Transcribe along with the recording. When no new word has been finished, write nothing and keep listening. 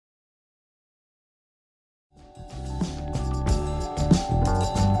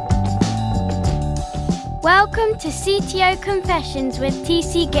Welcome to CTO Confessions with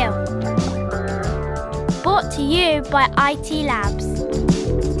TC Gill. Brought to you by IT Labs.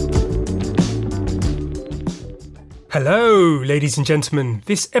 Hello, ladies and gentlemen.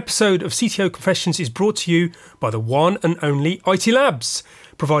 This episode of CTO Confessions is brought to you by the one and only IT Labs,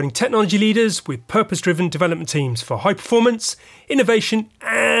 providing technology leaders with purpose-driven development teams for high performance, innovation,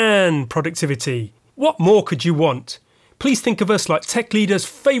 and productivity. What more could you want? Please think of us like tech leaders'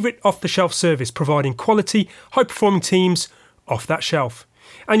 favourite off-the-shelf service, providing quality, high-performing teams off that shelf.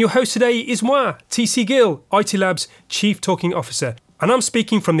 And your host today is moi, TC Gill, IT Labs Chief Talking Officer. And I'm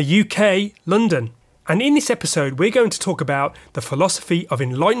speaking from the UK, London. And in this episode, we're going to talk about the philosophy of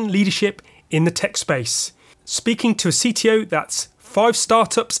enlightened leadership in the tech space. Speaking to a CTO that's 5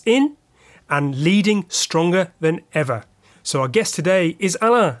 startups in and leading stronger than ever. So our guest today is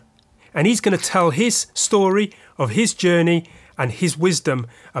Alain. And he's going to tell his story of his journey and his wisdom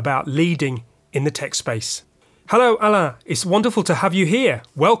about leading in the tech space. Hello, Alain. It's wonderful to have you here.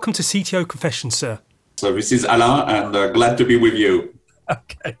 Welcome to CTO Confessions, sir. So this is Alain, and glad to be with you.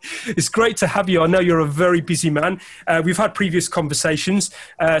 Okay. It's great to have you. I know you're a very busy man. We've had previous conversations.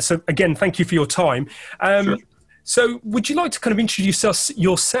 So again, thank you for your time. Sure. So would you like to kind of introduce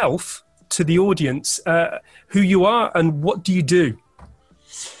yourself to the audience, who you are and what do you do?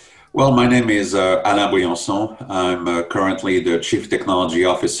 Well, my name is Alain Briancon. I'm currently the Chief Technology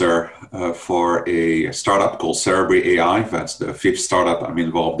Officer for a startup called Cerebri AI. That's the 5th startup I'm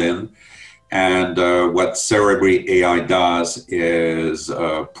involved in. And what Cerebri AI does is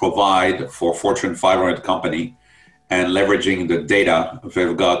provide for Fortune 500 company and leveraging the data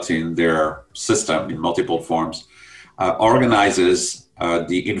they've got in their system in multiple forms, organizes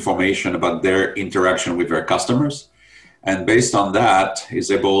the information about their interaction with their customers. And based on that,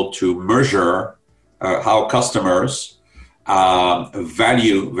 is able to measure how customers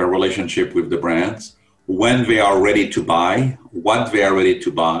value their relationship with the brands, when they are ready to buy, what they are ready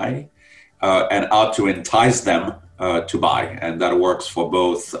to buy, and how to entice them to buy. And that works for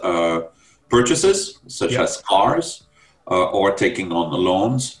both purchases, such as cars, or taking on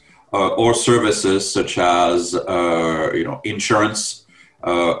loans, or services such as insurance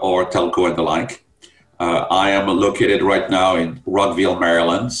or telco and the like. I am located right now in Rockville,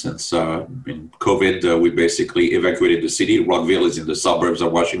 Maryland. Since in COVID, we basically evacuated the city. Rockville is in the suburbs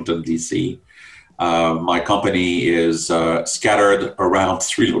of Washington, D.C. My company is scattered around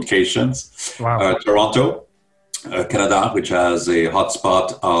 3 locations. Wow. Toronto, Canada, which has a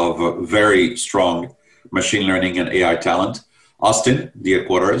hotspot of very strong machine learning and AI talent. Austin, the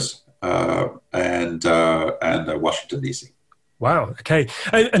headquarters, and Washington, D.C. Wow. Okay.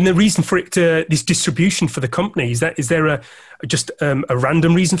 And the reason for it, this distribution for the company, is there just a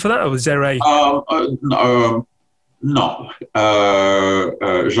random reason for that, or is there a? No.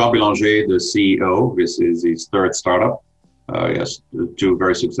 Jean Bélanger, the CEO, this is his 3rd startup. Yes, 2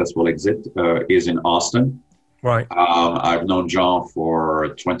 very successful exits. Is in Austin. Right. I've known Jean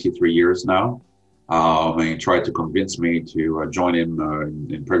for 23 years now. He tried to convince me to join him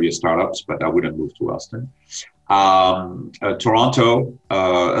in previous startups, but I wouldn't move to Austin. Toronto,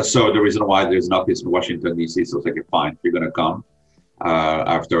 so the reason why there's an office in Washington, D.C., so I was like, fine, you're going to come.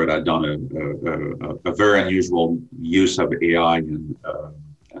 After I'd done a very unusual use of AI and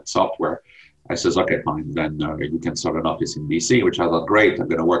software, I says, okay, fine, then you can start an office in D.C., which I thought, great, I'm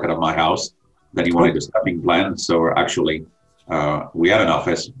going to work out of my house. Then he wanted a stepping plan, so actually we had an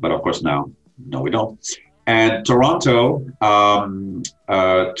office, but of course now, no, we don't. And Toronto,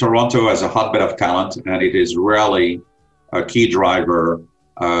 Toronto has a hotbed of talent, and it is really a key driver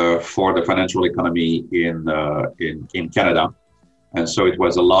for the financial economy in Canada. And so it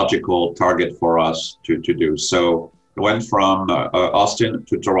was a logical target for us to do. So it went from Austin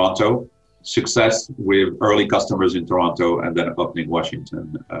to Toronto, success with early customers in Toronto, and then opening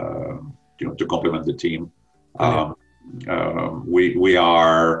Washington, to complement the team. We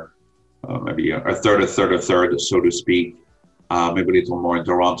are maybe a third, so to speak, maybe a little more in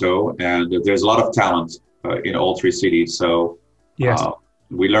Toronto. And there's a lot of talent in all 3 cities. So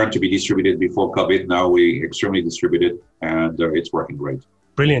we learned to be distributed before COVID. Now we're extremely distributed, and it's working great.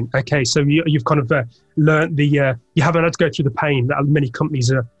 Brilliant. Okay, so you've kind of learned you haven't had to go through the pain that many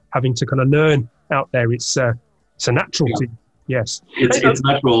companies are having to kind of learn out there. It's a natural thing. Yes. It's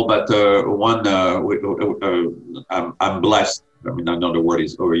natural, but I'm blessed. I mean, I know the word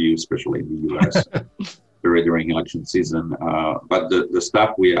is overused, especially in the US during election season. But the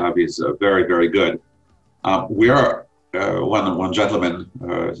staff we have is very, very good. We are one gentleman,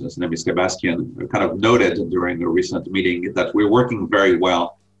 his name is Sebastian, kind of noted during a recent meeting that we're working very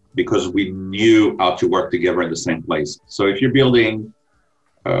well because we knew how to work together in the same place. So if you're building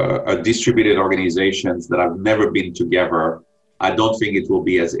distributed organizations that have never been together, I don't think it will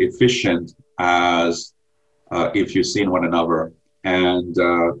be as efficient as if you've seen one another. And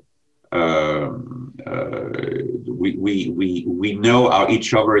we know how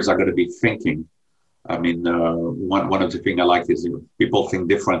each others are going to be thinking. I mean, one of the things I like is people think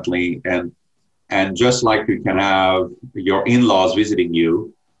differently, and just like you can have your in-laws visiting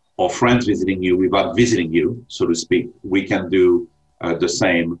you or friends visiting you without visiting you, so to speak, we can do the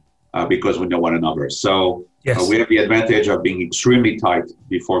same because we know one another. So yes. We have the advantage of being extremely tight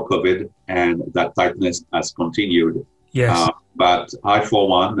before COVID, and that tightness has continued. Yes. But I, for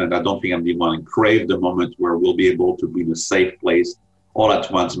one, and I don't think I'm the one, crave the moment where we'll be able to be in a safe place all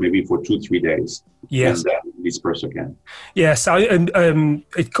at once, maybe for 2-3 days. Yes. And then disperse again. Yes.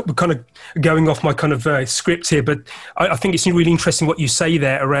 It's kind of going off my kind of script here, but I think it's really interesting what you say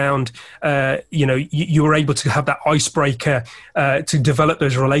there around, you were able to have that icebreaker to develop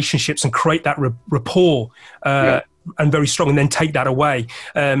those relationships and create that rapport. And very strong, and then take that away.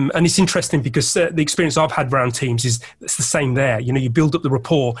 And it's interesting because the experience I've had around teams is it's the same there. You build up the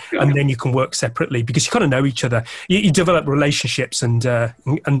rapport, and then you can work separately because you kind of know each other. You develop relationships and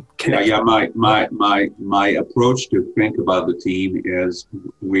connect. My approach to think about the team is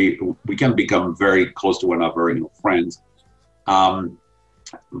we can become very close to one another, friends.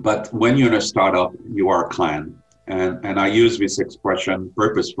 But when you're in a startup, you are a clan, and I use this expression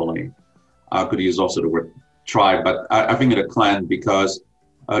purposefully. I could use also the word tribe, but I think it's a clan because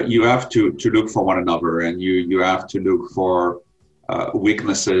you have to look for one another, and you have to look for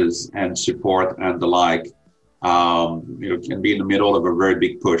weaknesses and support and the like. Can be in the middle of a very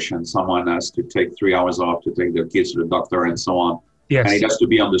big push, and someone has to take 3 hours off to take their kids to the doctor and so on. Yes. And it has to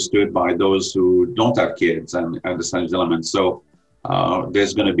be understood by those who don't have kids and understand these elements. So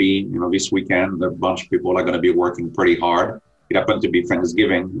there's going to be, this weekend, a bunch of people are going to be working pretty hard. It happened to be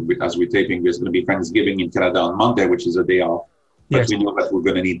Thanksgiving. As we're taping, there's going to be Thanksgiving in Canada on Monday, which is a day off. But yes. We know that we're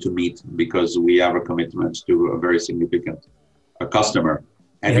going to need to meet because we have a commitment to a very significant customer.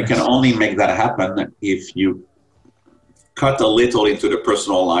 And yes. You can only make that happen if you cut a little into the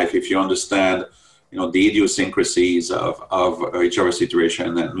personal life, if you understand, the idiosyncrasies of each other's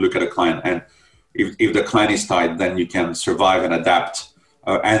situation, and look at a client. And if the client is tight, then you can survive and adapt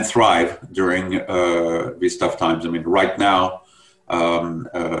and thrive during these tough times. I mean, right now,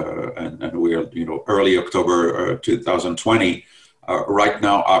 and we're early October 2020. Right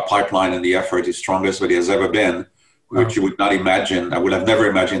now, our pipeline and the effort is strongest that it has ever been, which you would not imagine. I would have never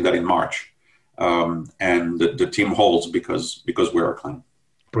imagined that in March. And the team holds because we're a client.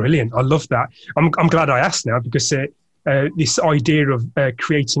 Brilliant. I love that. I'm glad I asked now because this idea of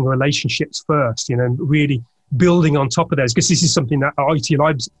creating relationships first, really building on top of those, because this is something that at IT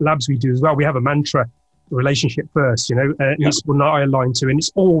Labs we do as well. We have a mantra, relationship first, and it's one that I align to, and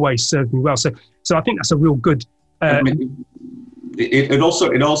it's always served me well. So I think that's a real good. It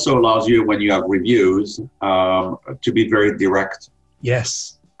also allows you, when you have reviews, to be very direct.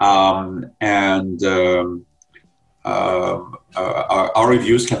 Yes. Our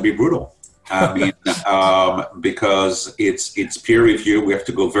reviews can be brutal. I mean, because it's peer review, we have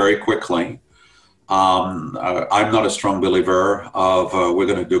to go very quickly. I'm not a strong believer of we're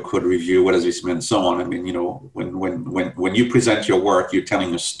going to do code review. What does this mean? And so on. I mean, when you present your work, you're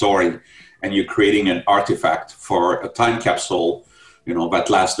telling a story, and you're creating an artifact for a time capsule, that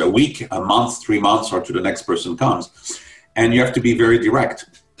lasts a week, a month, 3 months, or to the next person comes, and you have to be very direct.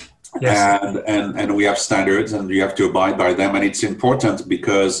 Yes. And we have standards, and you have to abide by them. And it's important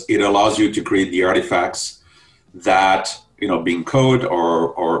because it allows you to create the artifacts that, being code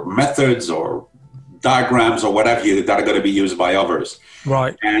or methods or diagrams or whatever that are going to be used by others.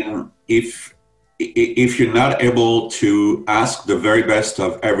 Right. And if you're not able to ask the very best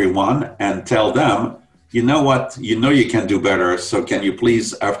of everyone and tell them, you know what, you can do better. So can you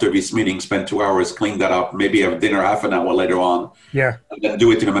please, after this meeting, spend 2 hours, clean that up, maybe have dinner half an hour later on, and then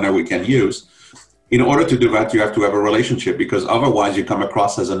do it in a manner we can use. In order to do that, you have to have a relationship, because otherwise you come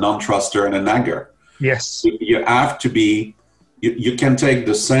across as a non-truster and a nagger. Yes. You have to be, you can take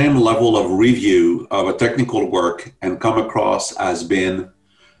the same level of review of a technical work and come across as being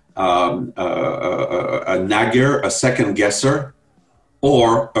a nagger, a second guesser,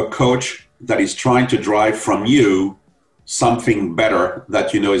 or a coach that is trying to drive from you something better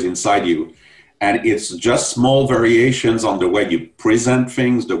that is inside you. And it's just small variations on the way you present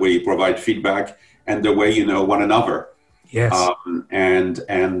things, the way you provide feedback, and the way you know one another. Yes. And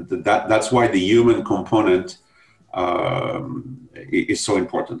that's why the human component is so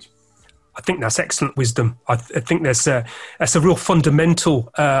important. I think that's excellent wisdom. I think that's a real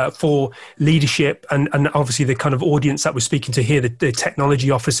fundamental for leadership and obviously the kind of audience that we're speaking to here, the technology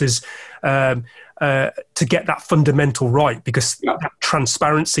officers, to get that fundamental right, because that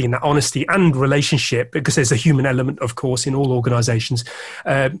transparency and that honesty and relationship, because there's a human element, of course, in all organizations,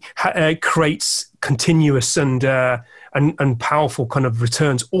 creates continuous and powerful kind of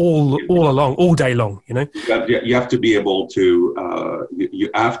returns all along, all day long. You know, you have to be able to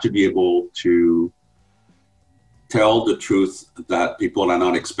tell the truth that people are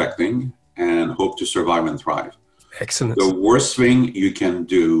not expecting and hope to survive and thrive. Excellent. The worst thing you can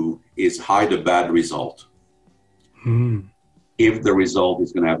do is hide a bad result if the result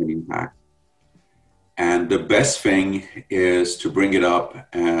is going to have an impact. And the best thing is to bring it up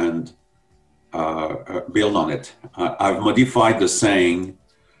and build on it. I've modified the saying.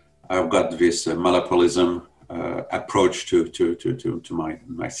 I've got this malaprolism approach to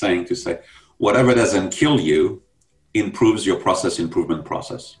my saying, to say, whatever doesn't kill you improves your process improvement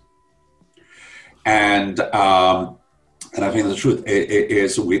process. And I think the truth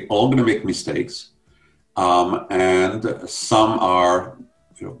is we're all going to make mistakes. And some are,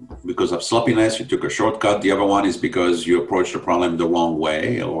 because of sloppiness, you took a shortcut. The other one is because you approached the problem the wrong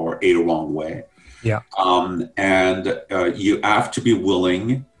way or a wrong way. Yeah. And you have to be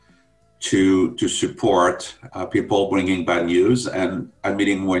willing to support people bringing bad news and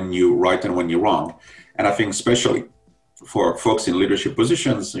admitting when you're right and when you're wrong. And I think especially for folks in leadership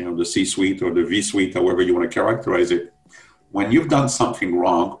positions, the C-suite or the V-suite, however you want to characterize it, when you've done something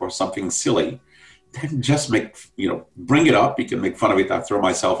wrong or something silly, then just bring it up. You can make fun of it. I throw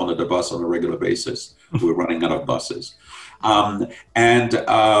myself under the bus on a regular basis. We're running out of buses.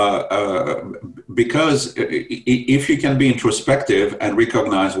 Because if you can be introspective and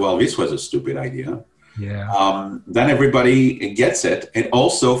recognize, well, this was a stupid idea, then everybody gets it. It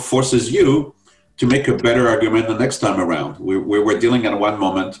also forces you to make a better argument the next time around. We were dealing at one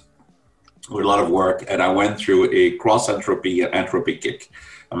moment with a lot of work, and I went through a cross-entropy and entropy kick.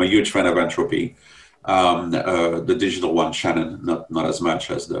 I'm a huge fan of entropy, the digital one, Shannon, not as much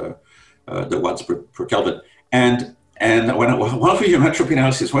as the watts per Kelvin. And when one of your entropy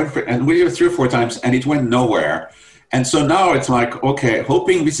analysis went for, and we did it 3 or 4 times, and it went nowhere. And so now it's like, okay,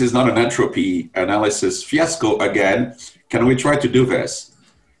 hoping this is not an entropy analysis fiasco again, can we try to do this?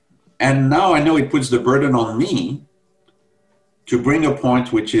 And now I know it puts the burden on me to bring a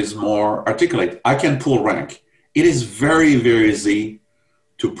point which is more articulate. I can pull rank. It is very, very easy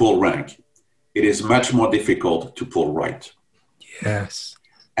to pull rank. It is much more difficult to pull right. Yes.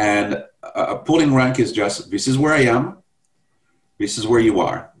 And pulling rank is just, this is where I am, this is where you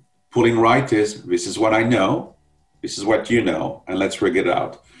are. Pulling right is, this is what I know, this is what you know, and let's figure it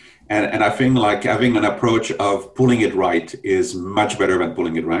out. And I think like having an approach of pulling it right is much better than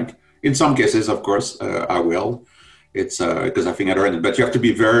pulling it rank. In some cases, of course, I will. It's because I think I learned it. But you have to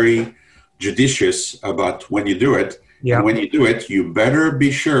be very judicious about when you do it. Yeah. And when you do it, you better be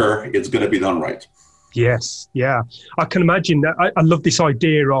sure it's going to be done right. Yes. Yeah. I can imagine that. I love this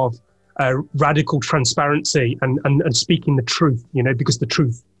idea of radical transparency and speaking the truth, because the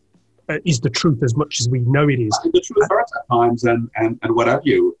truth is the truth as much as we know it is. The truth hurts at times and what have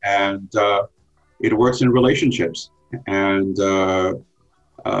you. And it works in relationships. And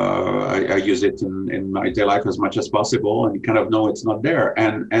I use it in my day life as much as possible, and you kind of know it's not there.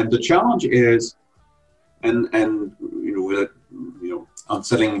 And the challenge is, with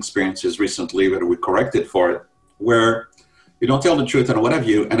unsettling experiences recently that we corrected for it, where you don't tell the truth and what have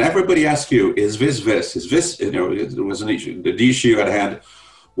you, and everybody asks you, is this, it was an issue. The issue at hand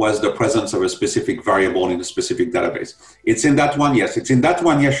was the presence of a specific variable in a specific database. It's in that one, yes. It's in that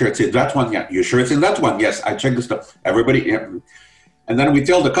one, yes, sure. It's in that one, yeah. You sure it's in that one? Yes, I checked the stuff. Everybody, yeah. And then we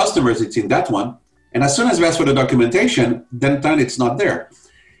tell the customers it's in that one. And as soon as we ask for the documentation, then it's not there.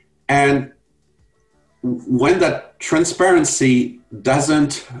 And when that transparency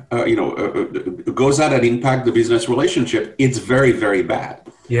doesn't, goes out and impact the business relationship, it's very, very bad.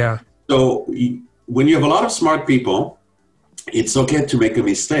 Yeah. So when you have a lot of smart people, it's okay to make a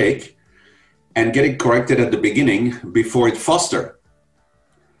mistake and get it corrected at the beginning before it fosters.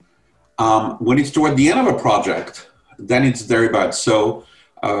 When it's toward the end of a project, then it's very bad. So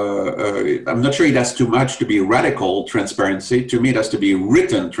I'm not sure it has too much to be radical transparency. To me, it has to be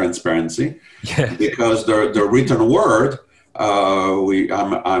written transparency, because the written word,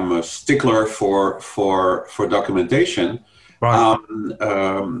 I'm a stickler for documentation. Right.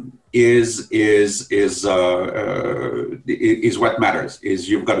 Is what matters. Is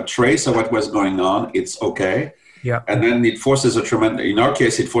you've got a trace of what was going on. It's okay. Yeah. And then it forces in our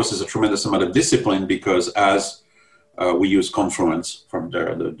case, it forces a tremendous amount of discipline, because as We use Confluence from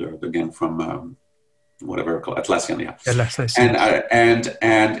the gang from whatever called Atlassian, yeah. Atlassian.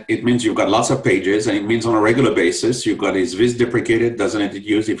 And it means you've got lots of pages, and it means on a regular basis you've got is this deprecated, doesn't it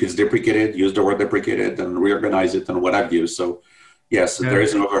use, if it's deprecated, use the word deprecated and reorganize it and what have you. So yes, there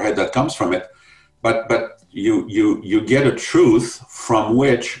is an overhead that comes from it, but you get a truth from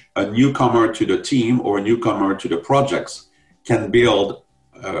which a newcomer to the team or a newcomer to the projects can build,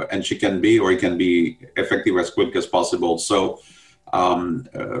 and she can be, or it can be effective as quick as possible. So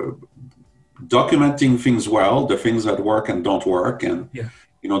documenting things well, the things that work and don't work, and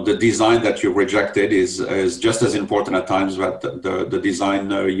the design that you've rejected is just as important at times that the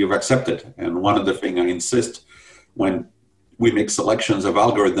design you've accepted. And one of the things I insist when we make selections of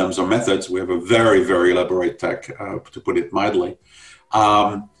algorithms or methods, we have a very, very elaborate tech, to put it mildly,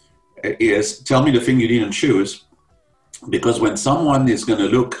 is tell me the thing you didn't choose, because when someone is going to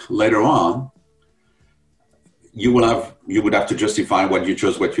look later on, you would have to justify what you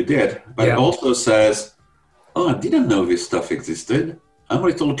chose, what you did, but it also says, oh, I didn't know this stuff existed. I'm a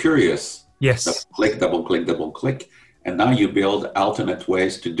little curious. Yes. Double click. And now you build alternate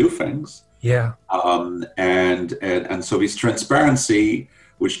ways to do things. Yeah. And so this transparency,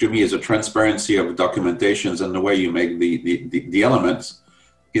 which to me is a transparency of documentations and the way you make the elements,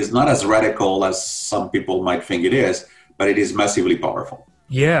 is not as radical as some people might think it is, but it is massively powerful.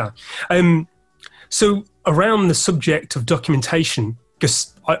 Yeah. So around the subject of documentation,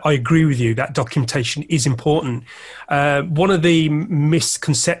 because I agree with you that documentation is important. One of the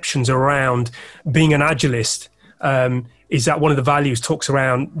misconceptions around being an agilist is that one of the values talks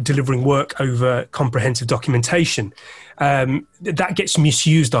around delivering work over comprehensive documentation. That gets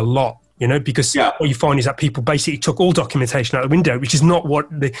misused a lot, because what you find is that people basically took all documentation out the window, which is not what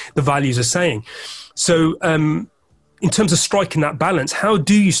the values are saying. So in terms of striking that balance, how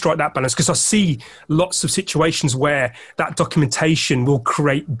do you strike that balance? Because I see lots of situations where that documentation will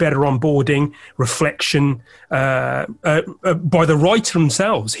create better onboarding, reflection by the writer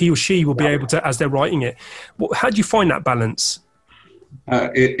themselves. He or she will be able to, as they're writing it. How do you find that balance?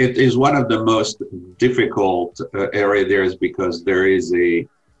 It is one of the most difficult area there, is because there is the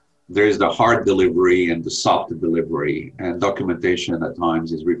hard delivery and the soft delivery, and documentation at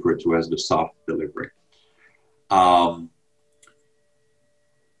times is referred to as the soft delivery.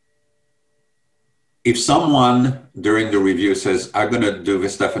 If someone during the review says, I'm going to do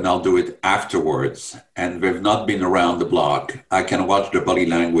this stuff and I'll do it afterwards, and they've not been around the block, I can watch the body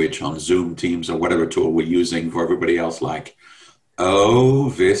language on Zoom, Teams, or whatever tool we're using for everybody else, like, oh,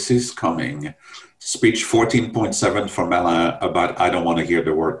 this is coming. Speech 14.7 from Alain about, I don't want to hear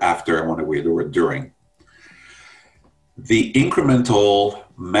the word after, I want to hear the word during. The incremental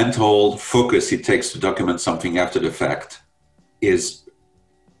mental focus it takes to document something after the fact is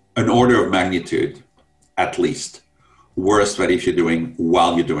an order of magnitude, at least, worse than if you're doing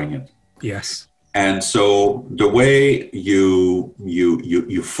while you're doing it. Yes. And so the way you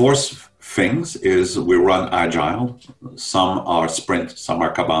force things is we run agile. Some are sprint, some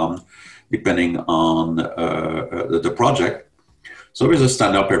are Kanban, depending on the project. So there's a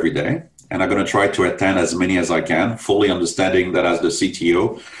stand up every day. And I'm going to try to attend as many as I can, fully understanding that as the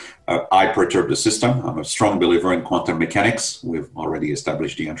CTO, I perturb the system. I'm a strong believer in quantum mechanics. We've already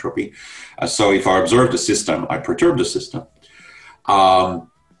established the entropy. So if I observe the system, I perturb the system. But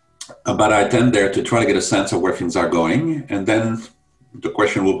I attend there to try to get a sense of where things are going. And then the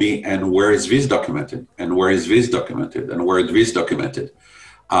question will be, and where is this documented? And where is this documented? And where is this documented?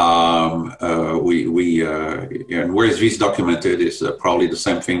 And where is this documented is probably the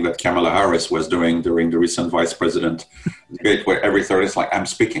same thing that Kamala Harris was doing during the recent vice president debate, where every third is like, I'm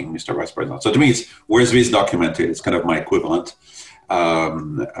speaking, Mr. Vice President. So to me, it's where is this documented? It's kind of my equivalent.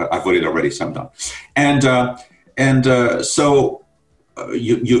 I voted already, so I'm done. So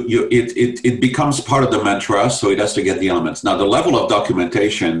it becomes part of the mantra, so it has to get the elements. Now, the level of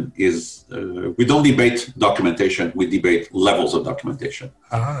documentation is, we don't debate documentation, we debate levels of documentation.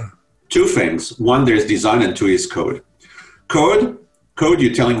 Two things. One, there's design, and two is code. Code,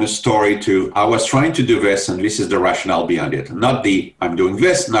 you're telling a story to, I was trying to do this, and this is the rationale behind it. Not the, I'm doing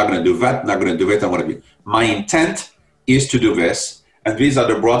this, not going to do that, not going to do it, and whatever. My intent is to do this, and these are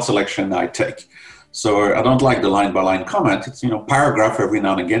the broad selection I take. So I don't like the line-by-line comment. It's, paragraph every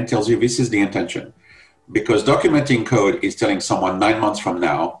now and again tells you this is the intention. Because documenting code is telling someone 9 months from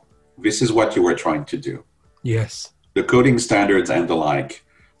now, this is what you were trying to do. Yes. The coding standards and the like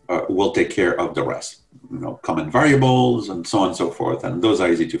will take care of the rest. Common variables and so on and so forth. And those are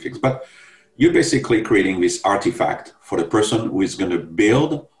easy to fix. But you're basically creating this artifact for the person who is going to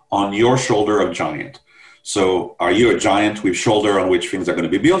build on your shoulder of giant. So are you a giant with shoulder on which things are going to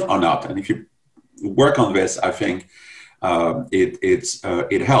be built or not? And if you work on this, I think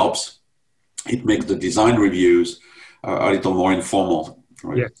It helps. It makes the design reviews a little more informal.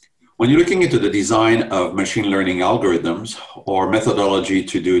 Right? Yes. When you're looking into the design of machine learning algorithms or methodology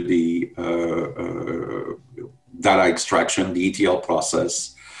to do the data extraction, the ETL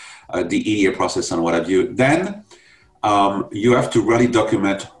process, the EDA process, and what have you, then you have to really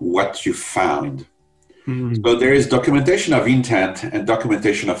document what you found. Mm-hmm. So there is documentation of intent and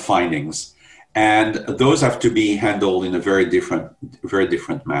documentation of findings, and those have to be handled in a very different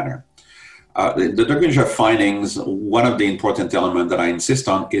manner. The documentation of findings, one of the important elements that I insist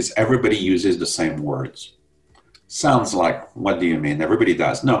on is everybody uses the same words. Sounds like, what do you mean? Everybody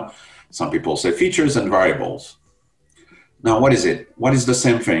does. No, some people say features and variables. Now, what is it? What is the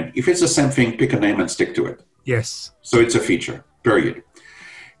same thing? If it's the same thing, pick a name and stick to it. Yes. So it's a feature, period.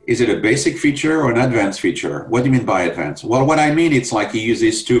 Is it a basic feature or an advanced feature? What do you mean by advanced? Well, what I mean, it's like he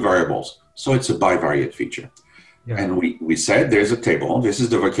uses two variables. So it's a bivariate feature. Yeah. And we said there's a table, this is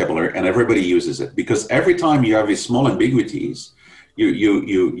the vocabulary, and everybody uses it. Because every time you have these small ambiguities,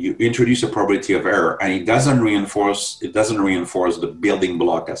 you introduce a probability of error, and it doesn't reinforce the building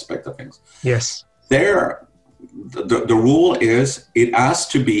block aspect of things. Yes. The rule is it has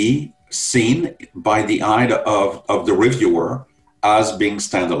to be seen by the eye of the reviewer as being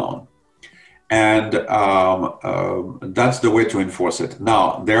standalone. And that's the way to enforce it.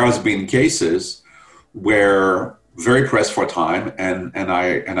 Now, there has been cases where very pressed for time, and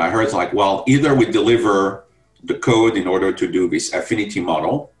I heard like, well, either we deliver the code in order to do this affinity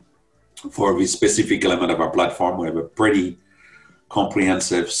model for this specific element of our platform. We have a pretty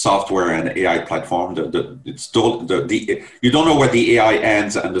comprehensive software and AI platform. You don't know where the AI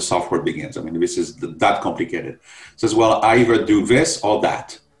ends and the software begins. I mean, this is that complicated. It says, well, I either do this or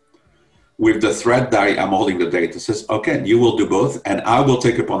that. With the threat that I'm holding the data, says, okay, you will do both, and I will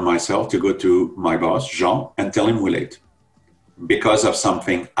take upon myself to go to my boss, Jean, and tell him we're late because of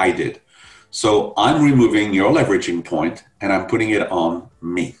something I did. So I'm removing your leveraging point, and I'm putting it on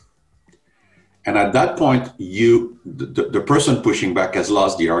me. And at that point, the person pushing back has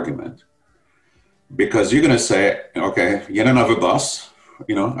lost the argument, because you're going to say, okay, you don't have a boss,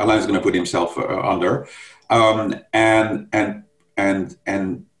 Alain's going to put himself under,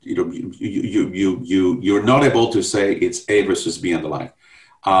 you're not able to say it's A versus B on the line.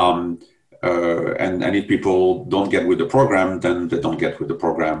 And if people don't get with the program, then they don't get with the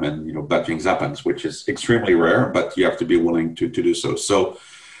program, and bad things happens, which is extremely rare, but you have to be willing to do so. So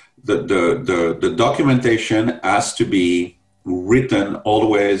the documentation has to be written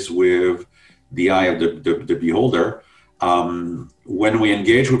always with the eye of the beholder. When we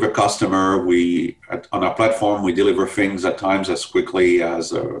engage with a customer, on our platform, we deliver things at times as quickly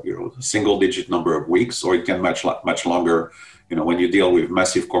as a single-digit number of weeks, or it can much longer. When you deal with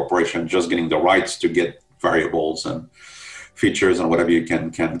massive corporations, just getting the rights to get variables and features and whatever you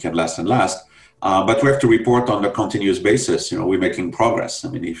can last and last. But we have to report on a continuous basis. We're making progress. I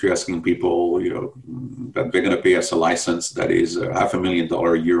mean, if you're asking people, that they're going to pay us a license that is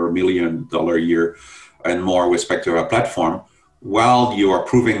 $500,000 a year, $1 million a year, and more with respect to our platform, while you are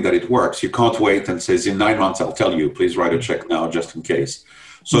proving that it works, you can't wait and says, in 9 months, I'll tell you, please write a check now, just in case.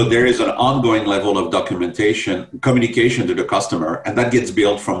 So there is an ongoing level of documentation, communication to the customer, and that gets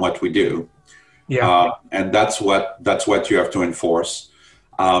built from what we do. Yeah. And that's what you have to enforce.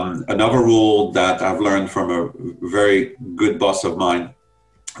 Another rule that I've learned from a very good boss of mine,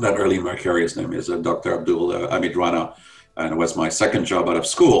 that early in my career, his name is Dr. Abdul Hamid Rana, and it was my second job out of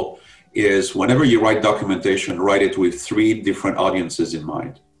school, is whenever you write documentation, write it with 3 different audiences in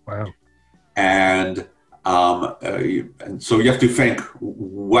mind. Wow. And so you have to think,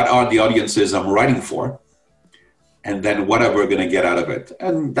 what are the audiences I'm writing for? And then what are we going to get out of it?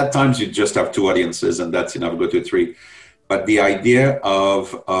 And at times you just have 2 audiences, and that's enough, go to 3. But the idea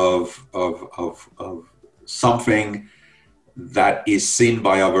of something that is seen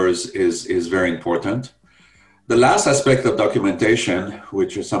by others is very important. The last aspect of documentation,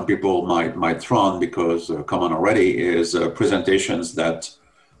 which some people might throw on because common already, is presentations that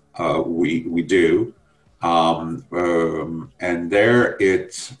we do. And there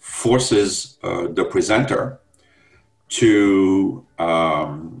it forces the presenter to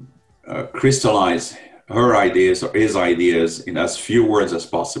crystallize her ideas or his ideas in as few words as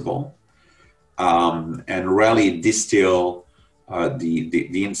possible, and really distill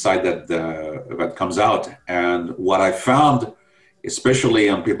the insight that comes out. And what I found, especially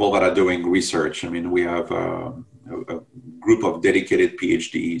on people that are doing research, I mean, we have a group of dedicated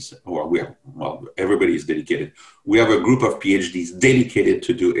PhDs, or we have well, everybody is dedicated. We have a group of PhDs dedicated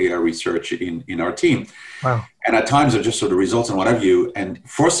to do AI research in our team. Wow. And at times are just sort of results and what have you, and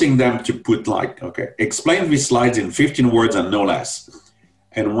forcing them to put like, okay, explain these slides in 15 words and no less.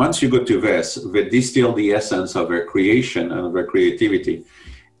 And once you go to this, they distill the essence of their creation and of their creativity.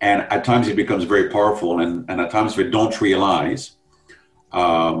 And at times it becomes very powerful, and at times they don't realize,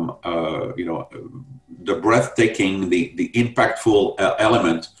 the breathtaking, the impactful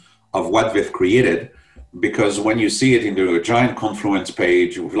element of what they've created. Because when you see it into a giant Confluence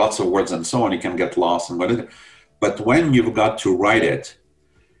page with lots of words and so on, you can get lost and what is it. But when you've got to write it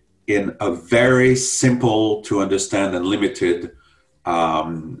in a very simple to understand and limited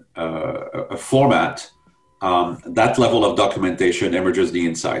format, that level of documentation emerges the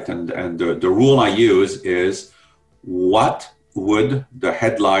insight. And the rule I use is, what would the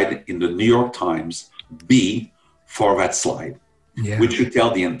headline in the New York Times be for that slide? Yeah. Which should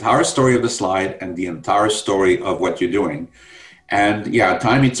tell the entire story of the slide and the entire story of what you're doing. And yeah, at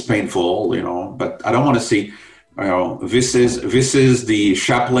times it's painful, but I don't want to see, this is the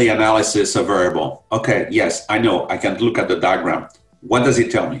Shapley analysis of variable. Okay, yes, I know, I can look at the diagram. What does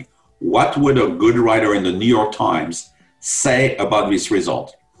it tell me? What would a good writer in the New York Times say about this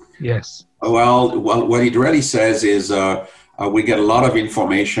result? Yes. Well, what it really says is, we get a lot of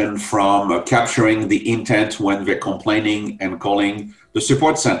information from capturing the intent when they're complaining and calling the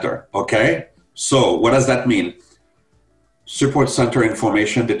support center. Okay, so what does that mean? Support center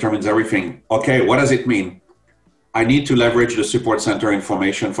information determines everything. Okay, what does it mean? I need to leverage the support center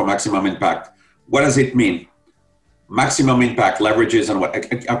information for maximum impact. What does it mean? Maximum impact leverages and what?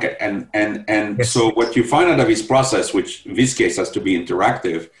 Okay, and yes. So what you find out of this process, which in this case has to be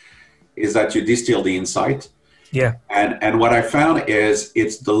interactive, is that you distill the insight. Yeah. And what I found is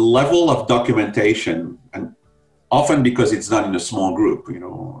it's the level of documentation, and often because it's done in a small group,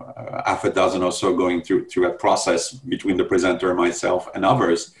 half a dozen or so going through a process between the presenter, myself, and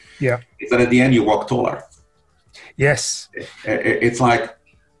others. Yeah. Is that at the end you walk taller. Yes. It's like,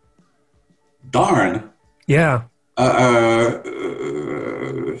 darn. Yeah.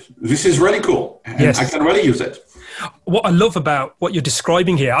 This is really cool. And yes. I can really use it. What I love about what you're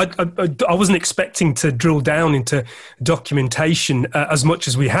describing here, I wasn't expecting to drill down into documentation as much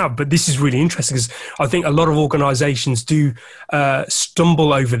as we have, but this is really interesting because I think a lot of organizations do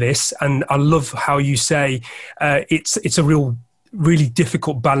stumble over this. And I love how you say it's a really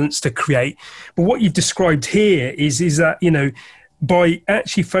difficult balance to create. But what you've described here is that, by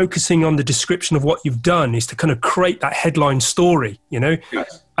actually focusing on the description of what you've done is to kind of create that headline story,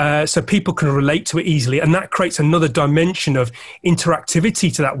 Yes. So people can relate to it easily. And that creates another dimension of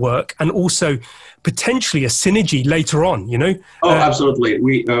interactivity to that work, and also potentially a synergy later on, Oh, absolutely.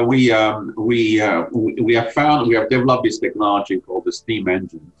 We have developed this technology called the steam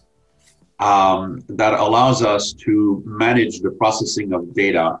engine that allows us to manage the processing of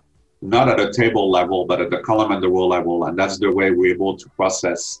data, not at a table level, but at the column and the row level. And that's the way we're able to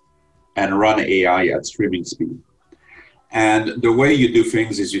process and run AI at streaming speed. And the way you do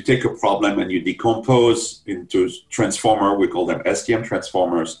things is you take a problem and you decompose into transformer, we call them STM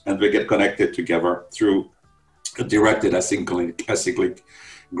transformers, and they get connected together through a directed acyclic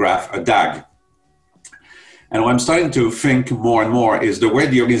graph, a DAG. And what I'm starting to think more and more is the way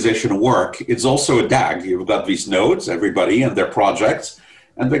the organization works, it's also a DAG. You've got these nodes, everybody and their projects,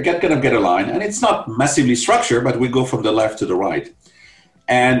 and they get aligned. And it's not massively structured, but we go from the left to the right.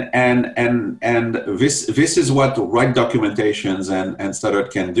 And this is what right documentations and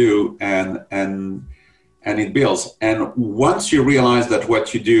standard can do, and it builds. And once you realize that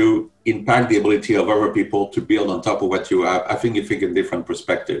what you do impact the ability of other people to build on top of what you have, I think you think in different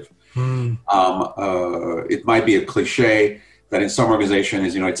perspective. It might be a cliche that in some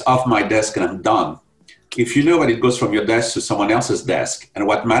organizations, it's off my desk and I'm done. If you know that it goes from your desk to someone else's desk, and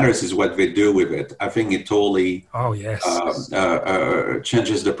what matters is what they do with it, I think it totally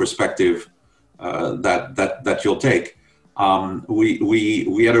changes the perspective that you'll take.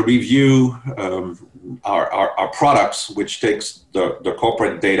 We had a review our products, which takes the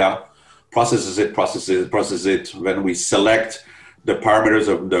corporate data, processes it. When we select the parameters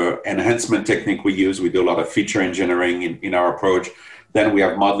of the enhancement technique we use, we do a lot of feature engineering in our approach. Then we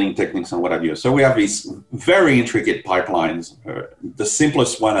have modeling techniques and what have you. So we have these very intricate pipelines. The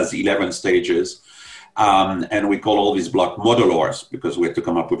simplest one has 11 stages. And we call all these blocks modelors because we had to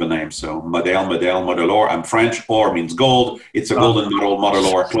come up with a name. So modelor. I'm French. Or means gold. It's a golden model,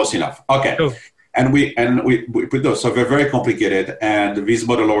 modelor. Close enough. Okay. Cool. And we put those. So they're very complicated. And these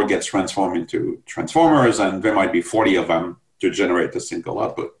modelor gets transformed into transformers. And there might be 40 of them to generate a single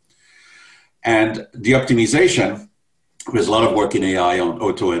output. And the optimization there's a lot of work in AI on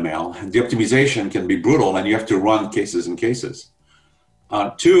AutoML, and the optimization can be brutal, and you have to run cases and cases.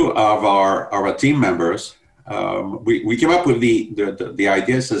 Two of our team members, we came up with the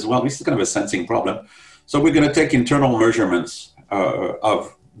idea, says, well, this is kind of a sensing problem. So we're going to take internal measurements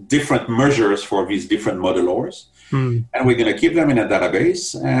of different measures for these different modelers, and we're going to keep them in a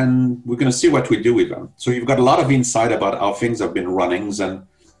database, and we're going to see what we do with them. So you've got a lot of insight about how things have been running, and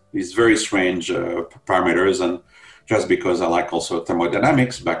these very strange parameters. And just because I like also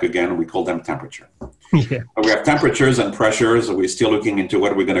thermodynamics, back again, we call them temperature. Yeah. We have temperatures and pressures. We're still looking into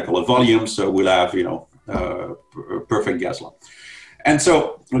what we're going to call a volume. So we'll have, perfect gas law. And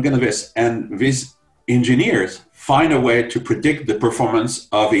so we're going to this. And these engineers find a way to predict the performance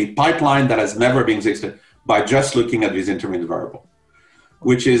of a pipeline that has never been existed by just looking at this intermediate variable,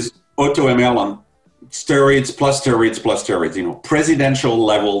 which is AutoML on steroids plus steroids plus steroids, presidential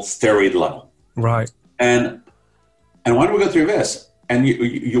level, steroid level. Right. And when we go through this, and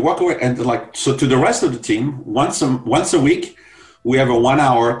you walk away, and so to the rest of the team, once a week, we have a 1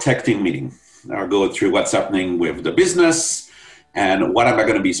 hour tech team meeting. I'll go through what's happening with the business and what am I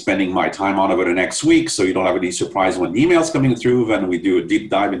going to be spending my time on over the next week, so you don't have any surprise when the email's coming through. Then we do a deep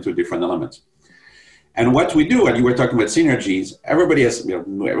dive into different elements. And what we do, and you were talking about synergies, everybody has,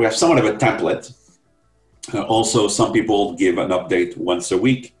 we have somewhat of a template. Also, some people give an update once a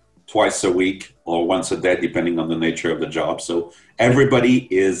week, twice a week, or once a day, depending on the nature of the job. So everybody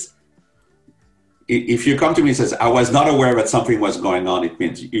is, if you come to me and says, I was not aware that something was going on, it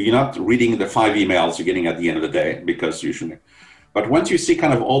means you're not reading the 5 emails you're getting at the end of the day, because you shouldn't. But once you see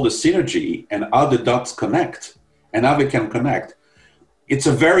kind of all the synergy and how the dots connect and how they can connect, it's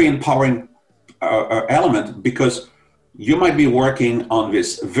a very empowering element, because you might be working on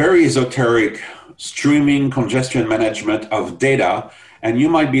this very esoteric streaming congestion management of data, and you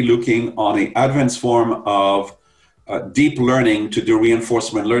might be looking on an advanced form of deep learning to do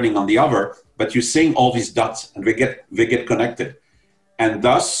reinforcement learning on the other, but you're seeing all these dots and they get connected. And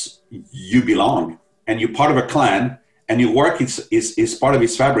thus you belong, and you're part of a clan, and your work is part of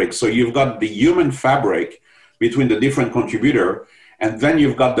its fabric. So you've got the human fabric between the different contributor, and then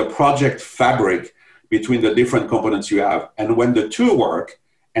you've got the project fabric between the different components you have. And when the two work,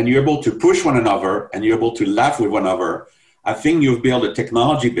 and you're able to push one another, and you're able to laugh with one another, I think you've built a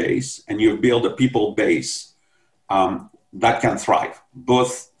technology base and you've built a people base that can thrive,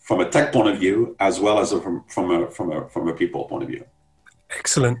 both from a tech point of view as well as from a people point of view.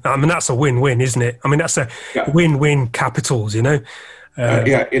 Excellent. I mean, that's a win-win, isn't it? I mean, that's a win-win capitals, it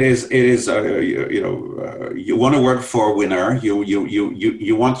is. It is. You want to work for a winner.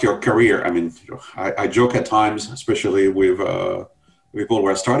 You want your career. I mean, I joke at times, especially with people who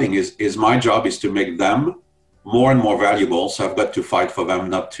are starting, is my job is to make them more and more valuable. So I've got to fight for them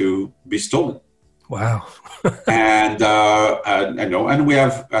not to be stolen. Wow. and we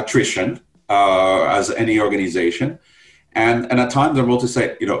have attrition as any organization. And at times I'm able to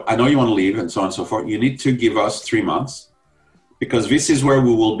say, I know you want to leave and so on and so forth. You need to give us 3 months, because this is where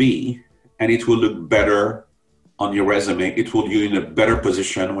we will be, and it will look better on your resume. It will be in a better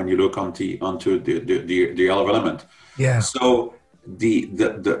position when you look onto the element. Yeah. So the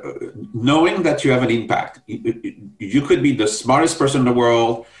knowing that you have an impact, you could be the smartest person in the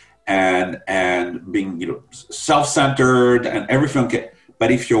world and being self-centered and everything,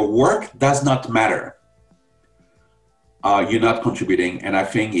 but if your work does not matter, you're not contributing. And I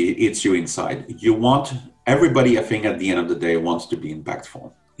think it's you inside. You want everybody, I think, at the end of the day, wants to be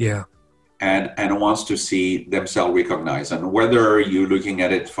impactful. Yeah. And wants to see themselves recognized. And whether you're looking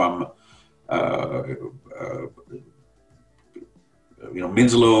at it from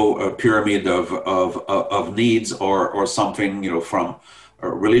Maslow pyramid of needs, or something, from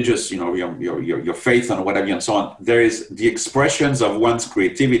religious, your faith and whatever, and so on. There is the expressions of one's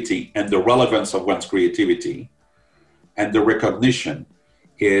creativity and the relevance of one's creativity, and the recognition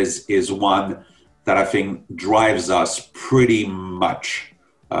is one that I think drives us pretty much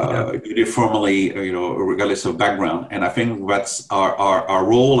uniformly, regardless of background. And I think that's our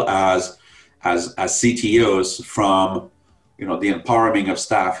role as CTOs, from the empowering of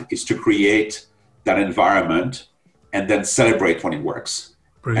staff, is to create that environment and then celebrate when it works.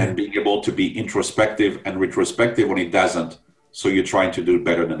 Brilliant. And being able to be introspective and retrospective when it doesn't. So you're trying to do it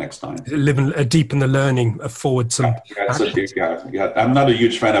better the next time. Deepen the learning, forward some. I'm not a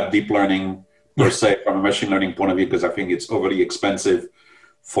huge fan of deep learning per se from a machine learning point of view, because I think it's overly expensive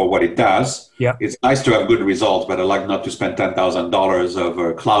for what it does. Yeah. It's nice to have good results, but I like not to spend $10,000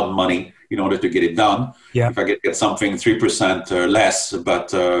 of cloud money in order to get it done. Yeah. If I get something 3% less,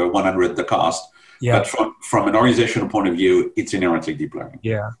 but 100 the cost. Yeah. But from an organizational point of view, it's inherently deep learning.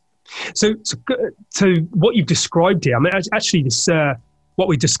 Yeah. So what you've described here, I mean, actually, this what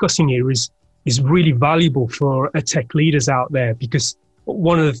we're discussing here is really valuable for tech leaders out there, because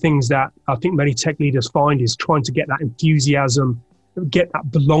one of the things that I think many tech leaders find is trying to get that enthusiasm, get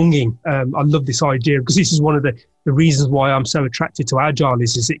that belonging. I love this idea, because this is one of the reasons why I'm so attracted to Agile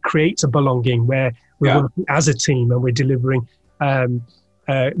is it creates a belonging where we're working as a team and we're delivering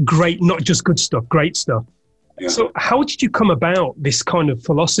great, not just good stuff, great stuff. Yeah. So how did you come about this kind of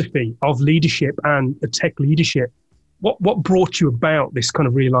philosophy of leadership and tech leadership? What brought you about this kind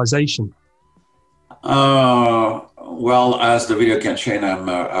of realization? Well, as the video can show,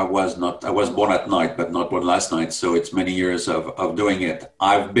 I was born at night, but not born last night. So it's many years of doing it.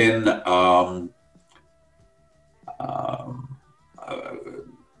 I've been,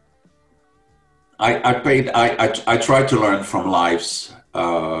 I tried to learn from lives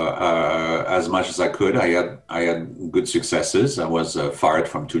as much as I could. I had good successes. I was fired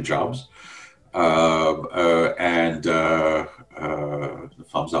from 2 jobs, and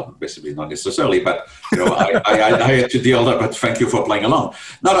thumbs up, basically not necessarily, but I had to deal with it. But thank you for playing along.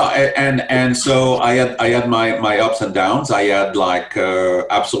 And so I had my ups and downs. I had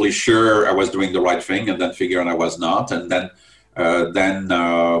absolutely sure I was doing the right thing, and then figuring I was not, and then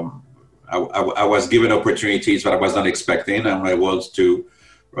I was given opportunities that I was not expecting, and I was to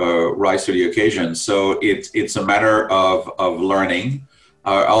rise to the occasion. So it's a matter of learning.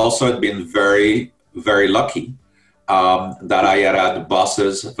 I also had been very, very lucky that I had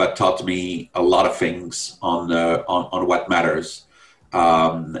bosses that taught me a lot of things on what matters,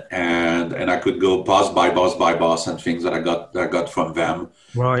 and I could go boss by boss and things that I got from them.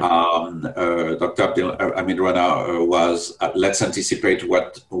 Right. Dr. Rana was let's anticipate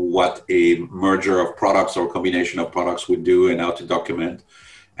what a merger of products or combination of products would do and how to document,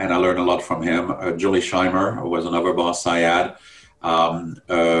 and I learned a lot from him. Julie Scheimer was another boss I had,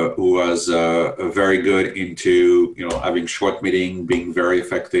 who was very good into having short meeting, being very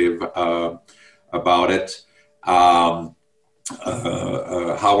effective about it.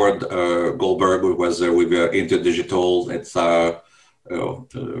 Howard Goldberg was with InterDigital. It's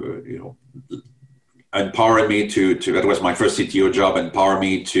empowered me to that was my first CTO job. Empower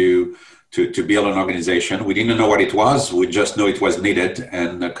me to build an organization. We didn't know what it was. We just knew it was needed,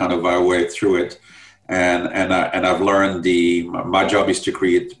 and kind of our way through it. And I've learned my job is to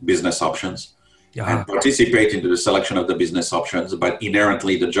create business options and participate into the selection of the business options. But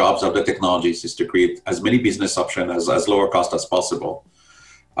inherently, the jobs of the technologies is to create as many business options as lower cost as possible,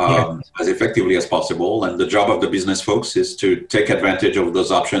 as effectively as possible. And the job of the business folks is to take advantage of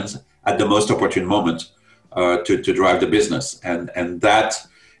those options at the most opportune moment to drive the business. And that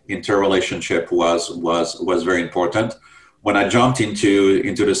interrelationship was very important. When I jumped into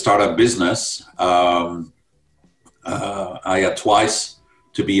the startup business, I had twice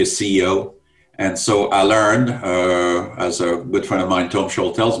to be a CEO. And so I learned, as a good friend of mine, Tom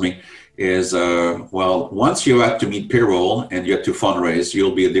Scholl, tells me, is, once you have to meet payroll and you have to fundraise,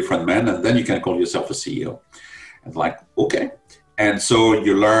 you'll be a different man, and then you can call yourself a CEO. And okay. And so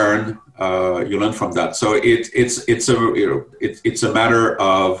you learn from that. So it's a matter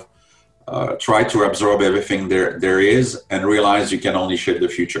of try to absorb everything there is and realize you can only shape the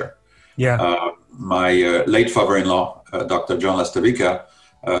future. Yeah. My late father-in-law, Dr. John Lastavica,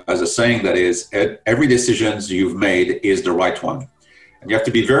 has a saying that is, every decision you've made is the right one. And you have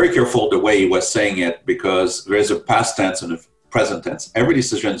to be very careful the way he was saying it, because there is a past tense and a present tense. Every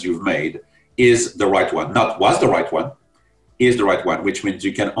decision you've made is the right one, not was the right one, is the right one, which means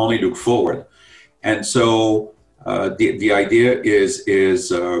you can only look forward. And so the idea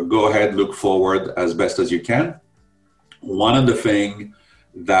is go ahead, look forward as best as you can. One of the things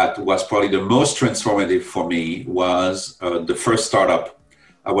that was probably the most transformative for me was the first startup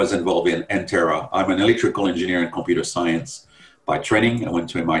I was involved in, Entera. I'm an electrical engineer in computer science by training. I went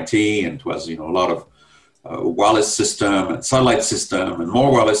to MIT, and it was a lot of wireless system and satellite system and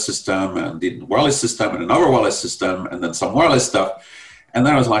more wireless system and the wireless system and another wireless system and then some wireless stuff. And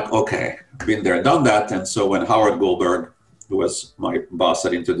then I was like, okay, been there, done that. And so when Howard Goldberg, who was my boss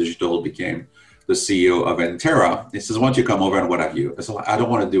at InterDigital, became the CEO of Entera, he says, why don't you come over and what have you? I said, I don't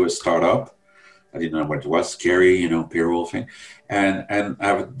want to do a startup. I didn't know what it was, scary, payroll thing. And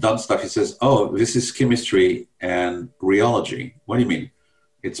I've done stuff. He says, oh, this is chemistry and rheology. What do you mean?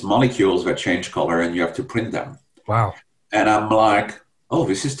 It's molecules that change color and you have to print them. Wow. And I'm like, oh,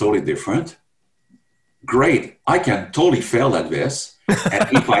 this is totally different. Great. I can totally fail at this. And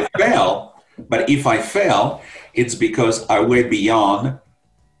if I fail, it's because I went beyond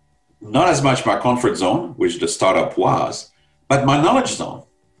not as much my comfort zone, which the startup was, but my knowledge zone.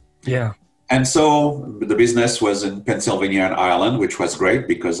 Yeah. And so the business was in Pennsylvania and Ireland, which was great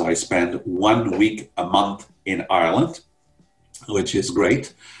because I spent 1 week a month in Ireland, which is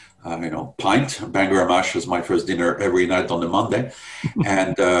great. Pint, Bangor mash was my first dinner every night on a Monday.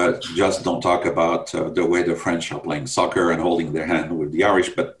 And just don't talk about the way the French are playing soccer and holding their hand with the Irish,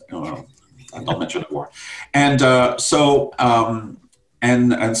 but I don't mention the war. And so I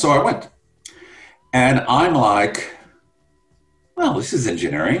went. And I'm like, well, this is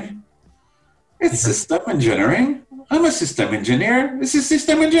engineering. It's system engineering. I'm a system engineer. This is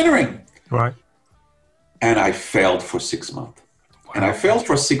system engineering. Right. And I failed for 6 months. Wow. And I failed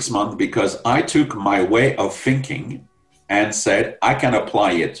for 6 months because I took my way of thinking and said, I can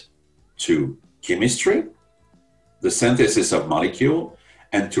apply it to chemistry, the synthesis of molecule,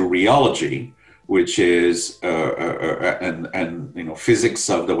 and to rheology, which is physics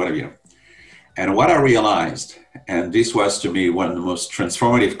of the whatever. And what I realized, and this was to me one of the most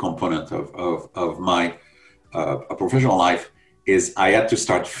transformative components of my professional life, is I had to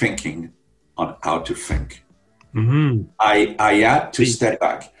start thinking on how to think. Mm-hmm. I had to step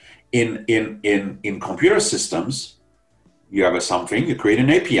back. In computer systems, you have something, you create an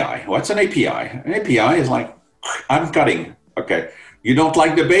API. What's an API? An API is like, I'm cutting. Okay. You don't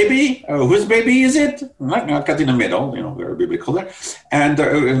like the baby? Whose baby is it? Not cut in the middle, very biblical there. And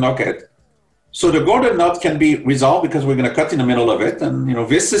okay. So the golden knot can be resolved because we're going to cut in the middle of it. And,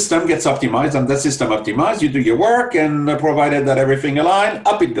 this system gets optimized and that system optimized. You do your work and provided that everything aligns,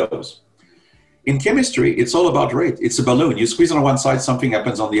 up it goes. In chemistry, it's all about rate. It's a balloon. You squeeze on one side, something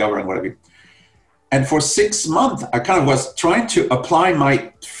happens on the other and whatever. And for 6 months, I kind of was trying to apply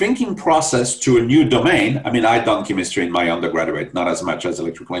my thinking process to a new domain. I mean, I'd done chemistry in my undergraduate, not as much as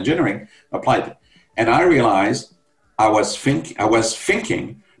electrical engineering, applied it. And I realized I was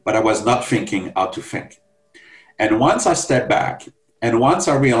thinking, but I was not thinking how to think. And once I stepped back, and once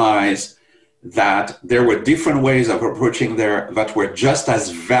I realized that there were different ways of approaching there that were just as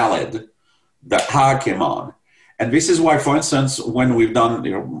valid, the how came on. And this is why, for instance, when we've done,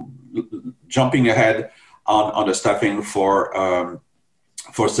 jumping ahead on the staffing for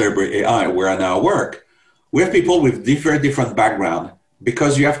Cerebral AI, where I now work, we have people with very different background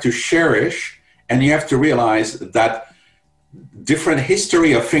because you have to cherish and you have to realize that different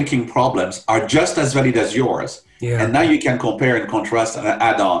history of thinking problems are just as valid as yours. Yeah. And now you can compare and contrast and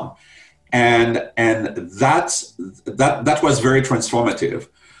add on. And that was very transformative.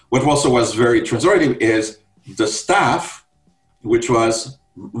 What also was very transformative is the staff, which was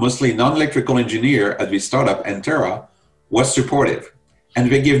mostly non-electrical engineer at the startup, Entera, was supportive.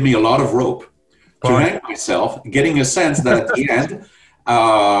 And they gave me a lot of rope to hang myself, getting a sense that at the end,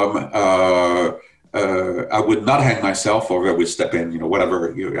 I would not hang myself, or I would step in,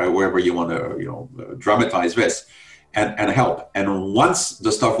 wherever you want to, dramatize this and help. And once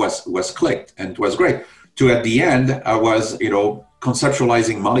the stuff was clicked, and it was great, at the end, I was,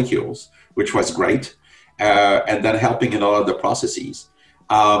 conceptualizing molecules, which was great, and then helping in all of the processes.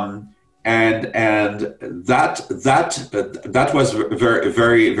 And that was very,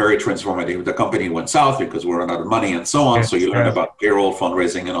 very, very transformative. The company went south because we ran out of money and so on. Yes, so you learn about payroll,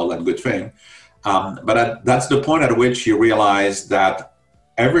 fundraising, and all that good thing. But that's the point at which you realize that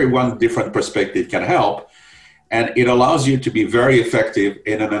everyone different perspective can help, and it allows you to be very effective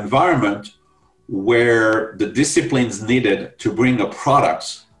in an environment where the disciplines needed to bring a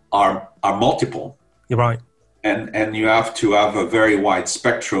product are multiple. You're right. And you have to have a very wide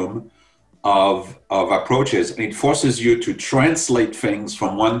spectrum of approaches, and it forces you to translate things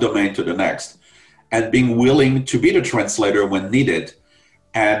from one domain to the next, and being willing to be the translator when needed.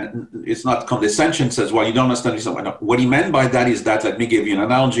 And it's not condescension, says, well, you don't understand this. What he meant by that is that, let me give you an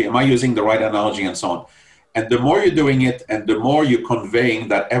analogy. Am I using the right analogy, and so on? And the more you're doing it, and the more you're conveying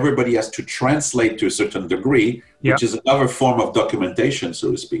that everybody has to translate to a certain degree, which is another form of documentation,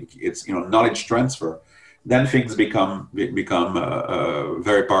 so to speak. It's knowledge transfer. Then things become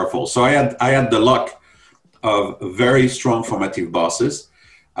very powerful. So I had the luck of very strong formative bosses,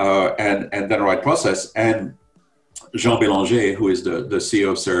 and then the right process. And Jean Bélanger, who is the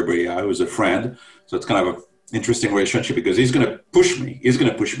CEO of Cerebral AI, who is a friend. So it's kind of an interesting relationship because he's going to push me. He's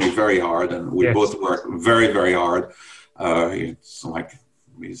going to push me very hard, and we both work very, very hard. It's like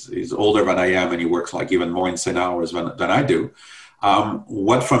he's older than I am, and he works like even more insane hours than I do.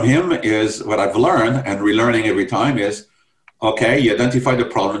 What from him is what I've learned, and relearning every time is, okay, you identify the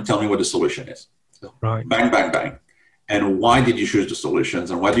problem, tell me what the solution is. So, right. Bang, bang, bang. And why did you choose the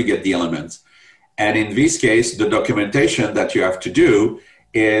solutions, and why do you get the elements? And in this case, the documentation that you have to do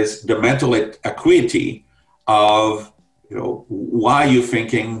is the mental acuity of, why you're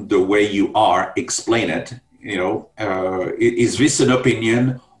thinking the way you are, explain it. Is this an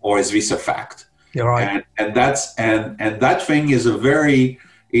opinion, or is this a fact? You're right. And that thing is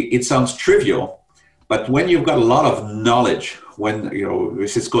it sounds trivial, but when you've got a lot of knowledge, when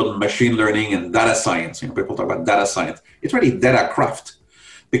this is called machine learning and data science, people talk about data science, it's really data craft,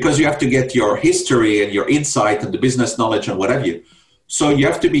 because you have to get your history and your insight and the business knowledge and what have you. So you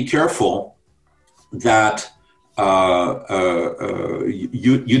have to be careful that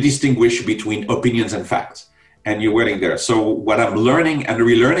you distinguish between opinions and facts, and you're waiting there. So what I'm learning and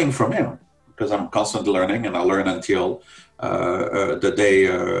relearning from him, because I'm constantly learning and I learn until the day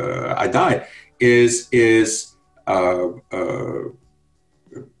I die, is are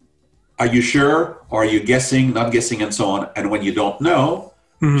you sure, or are you guessing, not guessing, and so on? And when you don't know,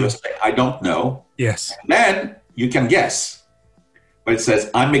 just say, I don't know. Yes. And then you can guess. But it says,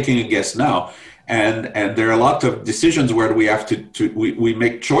 I'm making a guess now. And there are a lot of decisions where we have we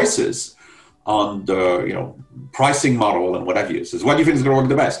make choices on the pricing model and what have you. It says, what do you think is going to work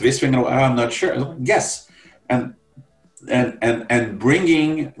the best? This thing, I'm not sure. Guess. And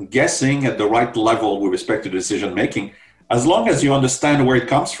bringing guessing at the right level with respect to decision making, as long as you understand where it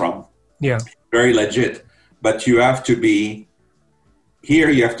comes from. Yeah. Very legit. But you have to be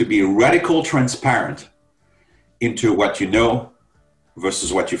radical transparent into what you know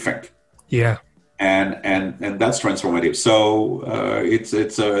versus what you think. Yeah. And that's transformative. So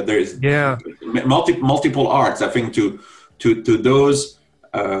there's multiple arts. I think to those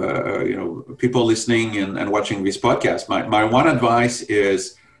people listening and watching this podcast, my one advice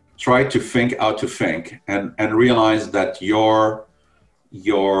is try to think how to think and realize that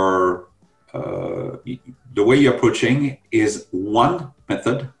the way you're approaching is one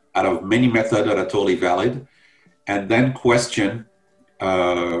method out of many methods that are totally valid, and then question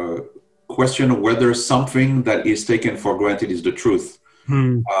whether something that is taken for granted is the truth.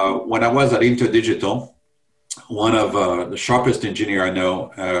 When I was at Interdigital, one of the sharpest engineer I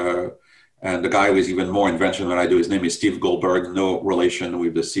know, and the guy with even more invention than I do, his name is Steve Goldberg, no relation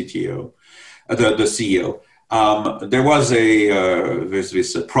with the CTO, the CEO. There was there's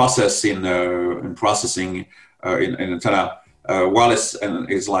this process in processing in antenna wireless,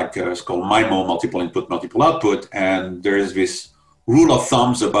 and it's called MIMO, multiple input, multiple output, and there is this rule of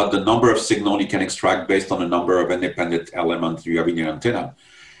thumbs about the number of signal you can extract based on the number of independent elements you have in your antenna.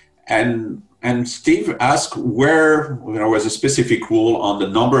 And Steve asked where was a specific rule on the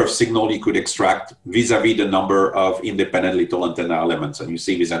number of signal you could extract vis-a-vis the number of independent little antenna elements. And you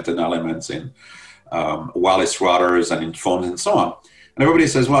see these antenna elements in wireless routers and in phones and so on. And everybody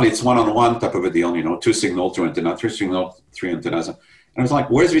says, well, it's one-on-one type of a deal, 2 signal, 2 antenna, 3 signal, 3 antennas. And I was like,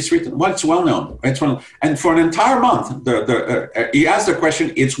 where's this written? Well, it's well known. And for an entire month, he asked the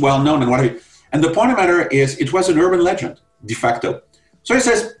question, it's well known and what have you. And the point of the matter is, it was an urban legend, de facto. So he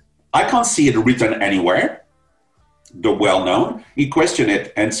says, I can't see it written anywhere, the well known. He questioned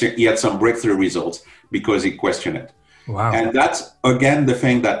it, and he had some breakthrough results because he questioned it. Wow. And that's, again, the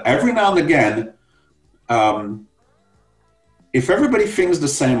thing that every now and again, if everybody thinks the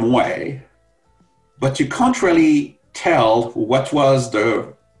same way, but you can't really tell what was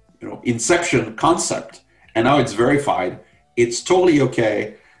the inception concept and now it's verified, it's totally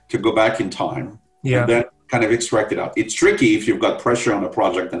okay to go back in time and then kind of extract it out. It's tricky if you've got pressure on a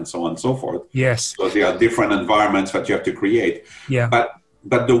project and so on and so forth. Yes. So there are different environments that you have to create. Yeah.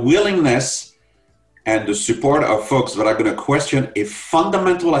 But the willingness and the support of folks that are going to question a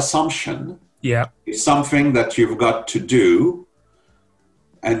fundamental assumption is something that you've got to do.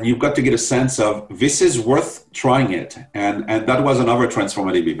 And you've got to get a sense of this is worth trying it. And that was another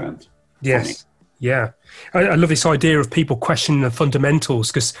transformative event. Yes. Yeah. I love this idea of people questioning the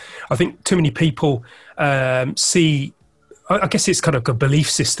fundamentals, because I think too many people see, I guess it's kind of a belief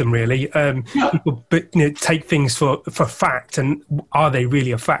system, really. People take things for fact, and are they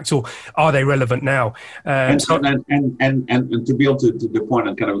really a fact, or are they relevant now? And to be able to the point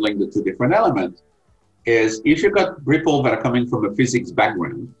and kind of link the two different elements, is if you've got people that are coming from a physics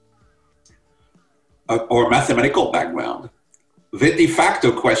background or mathematical background, they de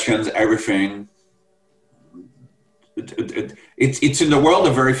facto questions everything. It's in the world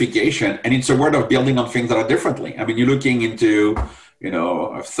of verification, and it's a world of building on things that are differently. I mean, you're looking into,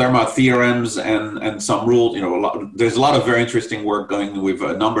 Fermat theorems and some rules, there's a lot of very interesting work going with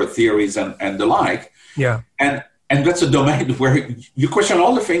a number of theories and the like. Yeah. And that's a domain where you question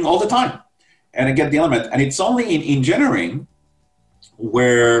all the thing all the time. And I get the element, and it's only in engineering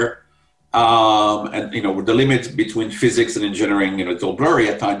where, the limit between physics and engineering, it's all blurry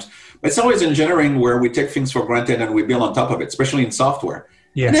at times. But it's always engineering where we take things for granted and we build on top of it, especially in software.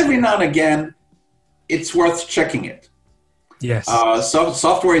 Yes. And every now and again, it's worth checking it. Yes. So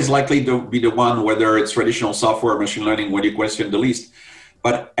software is likely to be the one, whether it's traditional software or machine learning, where you question the least.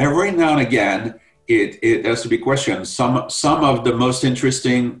 But every now and again, it has to be questioned. Some of the most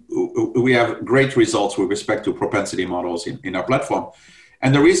interesting, we have great results with respect to propensity models in our platform.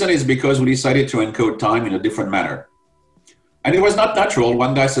 And the reason is because we decided to encode time in a different manner. And it was not natural.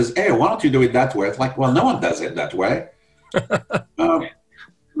 One guy says, hey, why don't you do it that way? It's like, well, no one does it that way.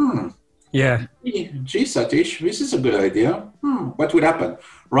 Yeah. Gee, Satish, this is a good idea. What would happen?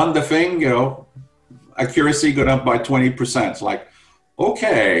 Run the thing, accuracy got up by 20%. It's like,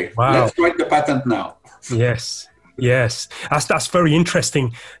 okay, let's write the patent now. Yes. That's very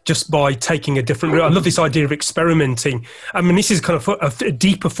interesting, just by taking a different route. I love this idea of experimenting. I mean, this is kind of a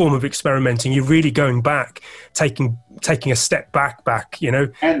deeper form of experimenting. You're really going back, taking a step back,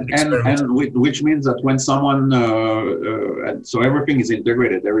 and which means that when someone, so everything is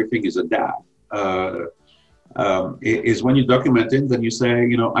integrated, everything is a DAP, is when you document it, then you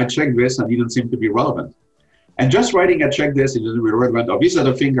say, I checked this and it didn't seem to be relevant. And just writing, I checked this, it didn't be relevant, or these are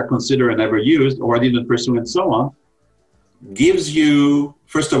the things I consider and never used, or I didn't pursue, and so on, gives you,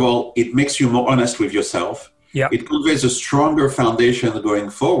 first of all, it makes you more honest with yourself. Yeah. It conveys a stronger foundation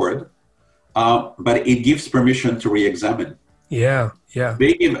going forward, but it gives permission to re-examine. Yeah. I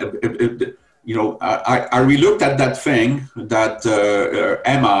relooked at that thing that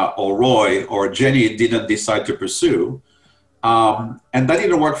Emma or Roy or Jenny didn't decide to pursue, and that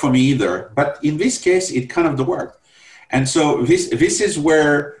didn't work for me either. But in this case, it kind of worked. And so this is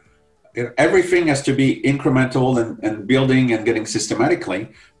where everything has to be incremental and building and getting systematically,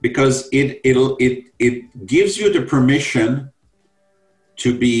 because it gives you the permission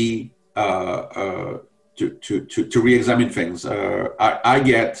to be to re-examine things. I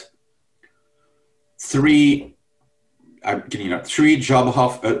get three job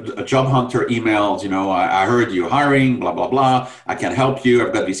hunter emails. I heard you hiring, blah blah blah. I can help you.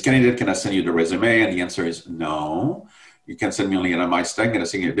 I've got this candidate. Can I send you the resume? And the answer is no. You can send me only an MI stack, and I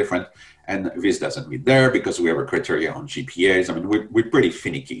think you're different. And this doesn't meet there because we have a criteria on GPAs. I mean, we're pretty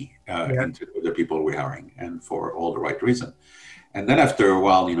finicky into the people we're hiring, and for all the right reason. And then after a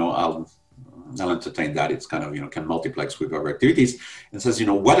while, I'll entertain that. It's kind of, can multiplex with other activities, and says,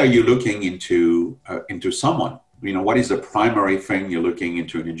 what are you looking into someone? What is the primary thing you're looking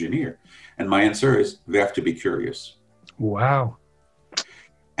into an engineer? And my answer is they have to be curious. Wow.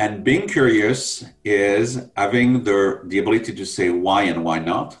 And being curious is having the ability to say why and why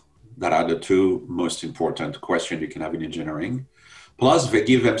not. That are the two most important questions you can have in engineering. Plus, they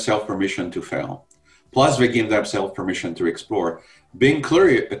give themselves permission to fail. Plus, they give themselves permission to explore. Being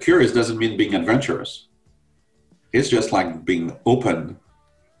curious doesn't mean being adventurous. It's just like being open.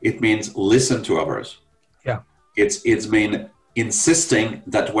 It means listen to others. Yeah. It's mean insisting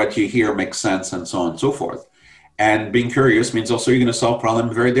that what you hear makes sense, and so on and so forth. And being curious means also you're going to solve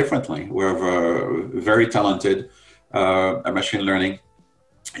problems very differently. We have a very talented machine learning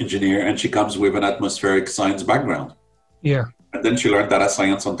engineer, and she comes with an atmospheric science background. Yeah. And then she learned data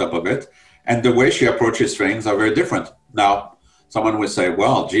science on top of it. And the way she approaches things are very different. Now, someone would say,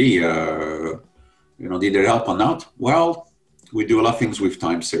 well, gee, did it help or not? Well, we do a lot of things with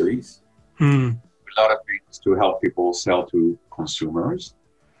time series. A lot of things to help people sell to consumers.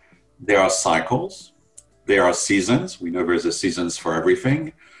 There are cycles. There are seasons. We know there's a seasons for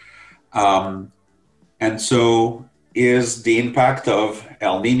everything. And so is the impact of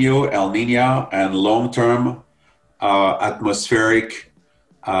El Nino, El Niña, and long-term atmospheric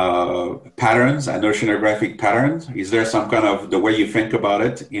patterns and oceanographic patterns, is there some kind of, the way you think about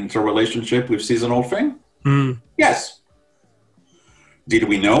it, interrelationship with seasonal thing? Yes. Did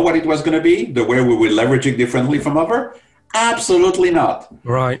we know what it was going to be? The way we would leverage it differently from other? Absolutely not.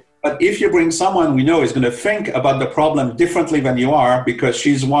 Right. But if you bring someone we know is going to think about the problem differently than you are, because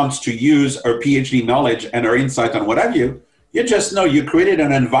she wants to use her PhD knowledge and her insight on what have you, you just know you created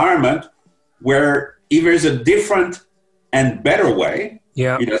an environment where if there's a different and better way,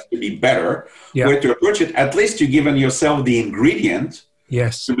 it has to be better, way to approach it. At least you've given yourself the ingredient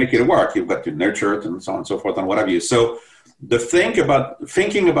to make it work. You've got to nurture it and so on and so forth and what have you. So the thinking about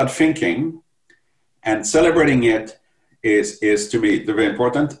thinking and celebrating it is to me very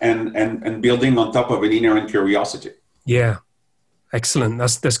important, and building on top of an inherent curiosity. Yeah. Excellent.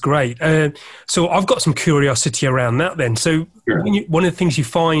 That's great. So I've got some curiosity around that then. So one of the things you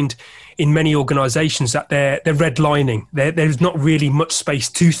find in many organizations that they're redlining. There's not really much space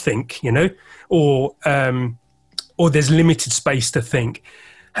to think, or there's limited space to think.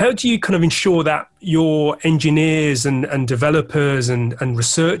 How do you kind of ensure that your engineers and developers and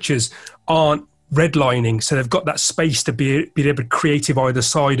researchers aren't redlining, so they've got that space to be able to creative either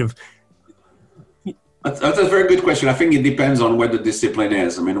side of That's a very good question. I think it depends on what the discipline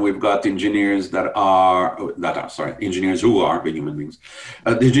is. I mean, we've got engineers engineers who are the human beings,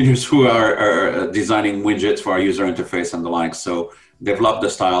 the engineers who are designing widgets for our user interface and the like. So develop the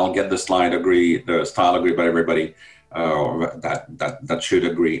style, get the style agreed by everybody. That should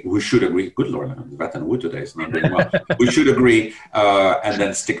agree. We should agree. Good Lord, Vat and Wood today is not doing well. We should agree and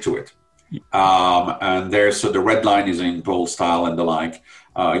then stick to it. So the red line is in bold style and the like.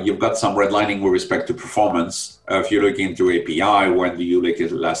 You've got some redlining with respect to performance. If you look into API, when do you look at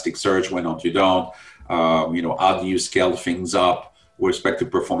Elasticsearch, when don't you don't? How do you scale things up with respect to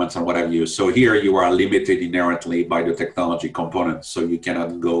performance and what have you? So here you are limited inherently by the technology component, so you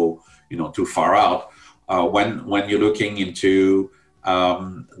cannot go too far out. When you're looking into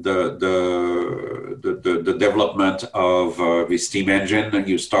the development of the steam engine,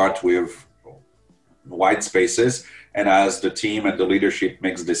 you start with white spaces, and as the team and the leadership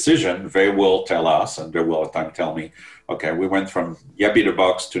makes decision, they will tell us, and they will at times tell me, okay, we went from Yabbida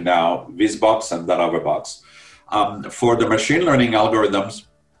box to now this box and that other box. For the machine learning algorithms,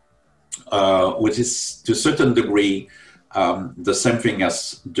 which is to a certain degree the same thing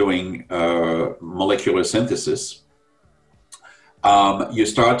as doing molecular synthesis. You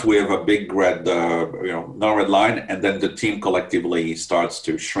start with a big red, no red line, and then the team collectively starts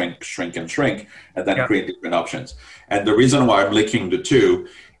to shrink, and then create different options. And the reason why I'm linking the two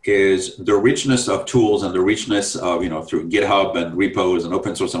is the richness of tools and the richness of, through GitHub and repos and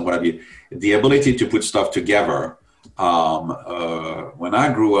open source and what have you, the ability to put stuff together. When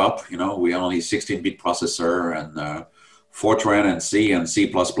I grew up, we had only 16-bit processor and Fortran and C and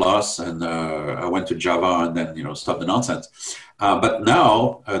C++, and I went to Java and then, stop the nonsense. But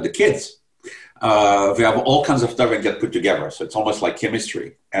now the kids, they have all kinds of stuff that get put together. So it's almost like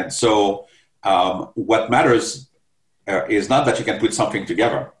chemistry. And so what matters is not that you can put something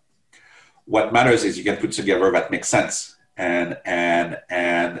together. What matters is you can put together that makes sense and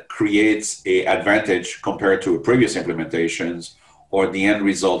creates a advantage compared to previous implementations, or the end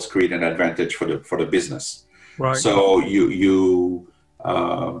results create an advantage for the business. Right. So the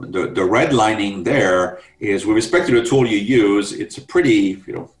redlining there is with respect to the tool you use. It's a pretty,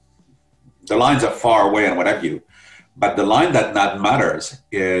 the lines are far away and what have you. But the line that matters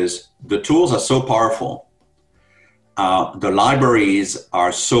is the tools are so powerful. The libraries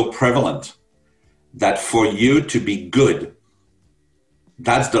are so prevalent that for you to be good,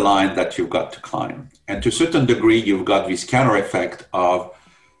 that's the line that you've got to climb. And to a certain degree, you've got this counter effect of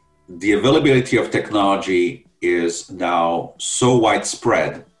the availability of technology is now so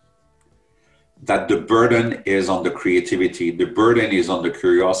widespread that the burden is on the creativity, the burden is on the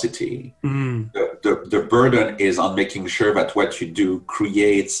curiosity, the burden is on making sure that what you do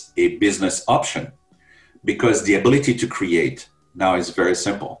creates a business option, because the ability to create now is very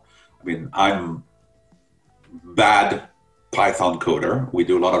simple. I mean, I'm bad Python coder. We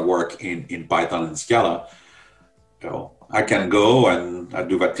do a lot of work in Python and Scala. I can go and I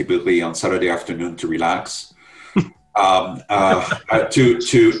do that typically on Saturday afternoon to relax, to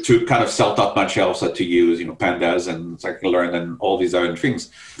kind of self-taught myself to use, pandas and scikit-learn and all these other things.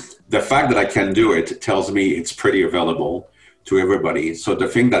 The fact that I can do it tells me it's pretty available to everybody. So the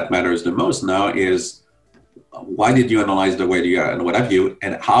thing that matters the most now is, why did you analyze the way you are and what have you,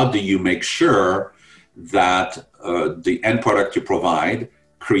 and how do you make sure that the end product you provide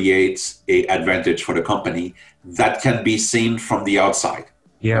creates a advantage for the company that can be seen from the outside.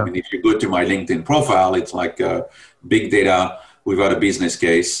 Yeah. I mean, if you go to my LinkedIn profile, it's like big data without a business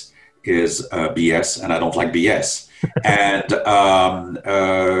case is BS, and I don't like BS. And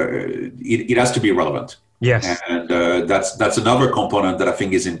it has to be relevant. Yes. And that's another component that I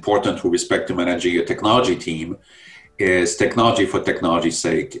think is important with respect to managing a technology team. Is technology for technology's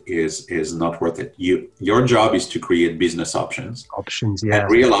sake is not worth it. Your job is to create business options. Yeah.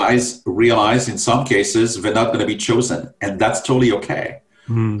 And realize in some cases they're not going to be chosen, and that's totally okay.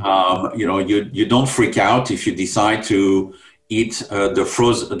 You don't freak out if you decide to eat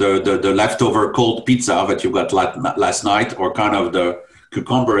the leftover cold pizza that you got last night, or kind of the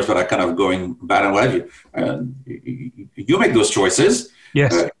cucumbers that are kind of going bad and what have you. You make those choices.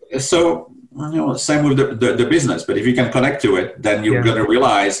 Yes. Same with the business. But if you can connect to it, then you're going to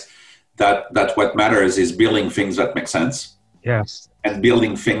realize that what matters is building things that make sense. Yes. And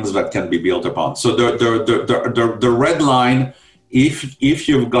building things that can be built upon. So the red line, if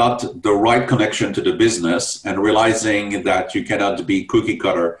you've got the right connection to the business and realizing that you cannot be cookie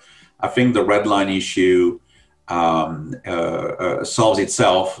cutter, I think the red line issue solves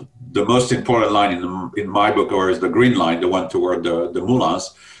itself. The most important line in my book, or is the green line, the one toward the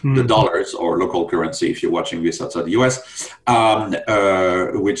mullahs, the dollars, or local currency if you're watching this outside the US,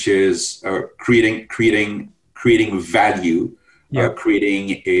 which is creating value,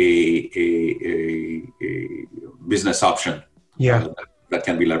 creating a business option that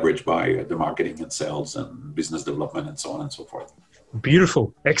can be leveraged by the marketing and sales and business development and so on and so forth.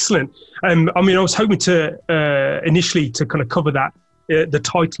 Beautiful, excellent. I was hoping to initially to kind of cover that the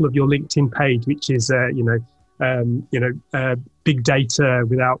title of your LinkedIn page, which is big data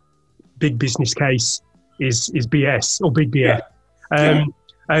without big business case is BS or big BS.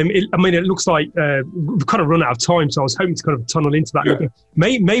 It looks like we've kind of run out of time, so I was hoping to kind of tunnel into that. Sure.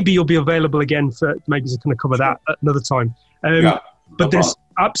 Maybe you'll be available again for maybe to kind of cover that at another time. But there's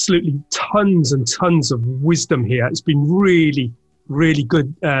absolutely tons and tons of wisdom here. It's been really, really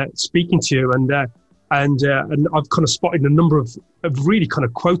good speaking to you, and I've kind of spotted a number of really kind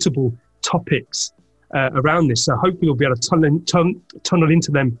of quotable topics around this. So hopefully we'll be able to tunnel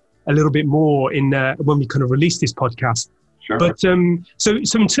into them a little bit more in when we kind of release this podcast. Sure. But so in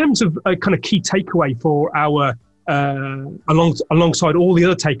terms of a kind of key takeaway for our alongside all the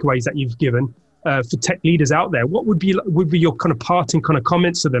other takeaways that you've given for tech leaders out there, what would be your kind of parting kind of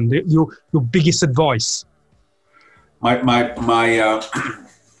comments to them? Your biggest advice. My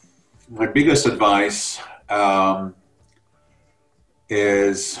biggest advice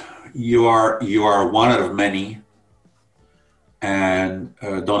is you are one out of many, and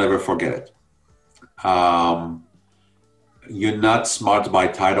don't ever forget it. You're not smart by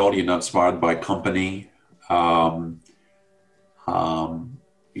title. You're not smart by company.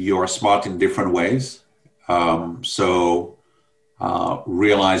 You're smart in different ways. So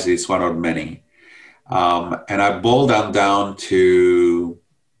realize it's one out of many. And I boil them down to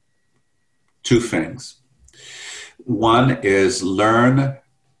two things. One is learn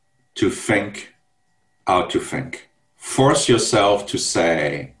to think how to think. Force yourself to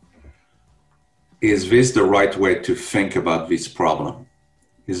say, is this the right way to think about this problem?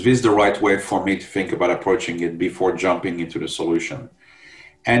 Is this the right way for me to think about approaching it before jumping into the solution?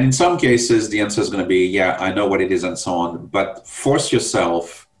 And in some cases, the answer is going to be, yeah, I know what it is and so on, but force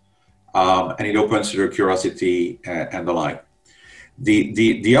yourself, and it opens your curiosity and the like.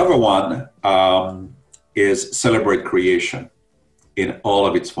 The other one is celebrate creation in all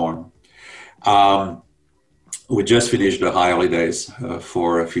of its form. We just finished the high holidays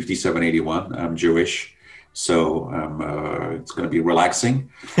for 5781. I'm Jewish, so it's going to be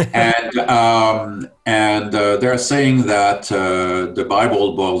relaxing. And they're saying that the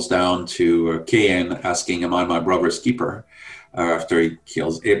Bible boils down to Cain asking, "Am I my brother's keeper?" After he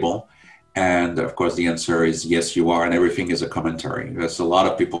kills Abel. And of course, the answer is yes, you are, and everything is a commentary. There's a lot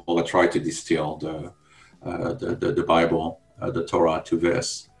of people that try to distill the Bible, the Torah, to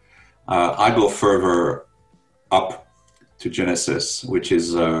this. I go further up to Genesis, which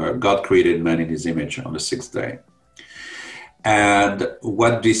is God created man in his image on the sixth day. And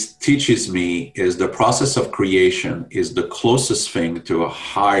what this teaches me is the process of creation is the closest thing to a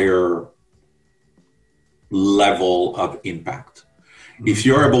higher level of impact. If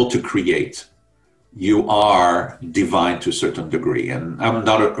you're able to create, you are divine to a certain degree. And I'm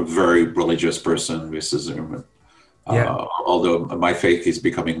not a very religious person. This is, although my faith is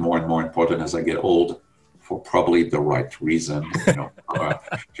becoming more and more important as I get old, for probably the right reason, a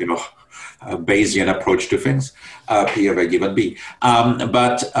Bayesian approach to things, P of A given B.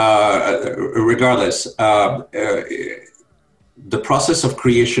 But regardless, the process of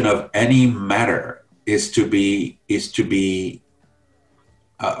creation of any matter is to be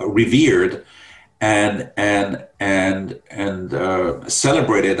revered and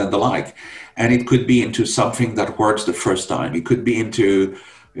celebrated and the like. And it could be into something that works the first time. It could be into,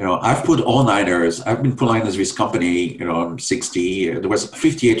 I've put all-nighters. I've been pulling this company, I'm 60, there was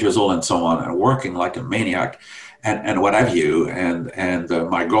 58 years old and so on, and working like a maniac and what have you. And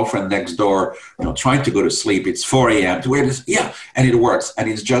my girlfriend next door, trying to go to sleep. It's 4 a.m. And it works. And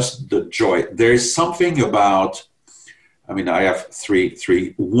it's just the joy. There is something about, I have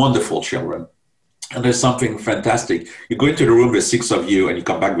three wonderful children. And there's something fantastic. You go into the room with 6 of you and you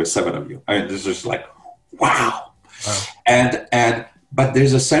come back with 7 of you. This is like, wow. But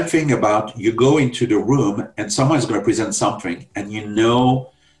there's the same thing about you go into the room and someone's going to present something and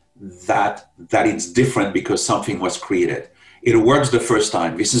that it's different because something was created. It works the first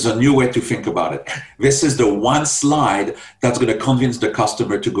time. This is a new way to think about it. This is the one slide that's going to convince the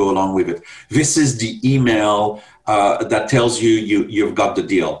customer to go along with it. This is the email that tells you've got the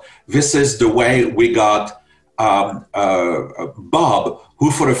deal. This is the way we got Bob,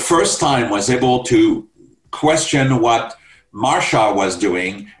 who for the first time was able to question what Marsha was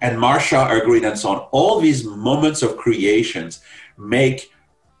doing, and Marsha agreed, and so on. All these moments of creations make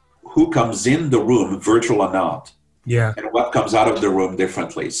who comes in the room, virtual or not, and what comes out of the room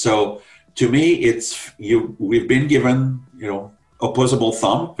differently. So to me, we've been given, opposable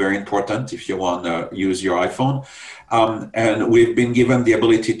thumb, very important if you want to use your iPhone. And we've been given the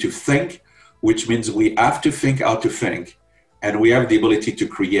ability to think, which means we have to think how to think. And we have the ability to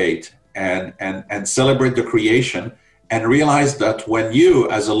create and celebrate the creation, and realize that when you,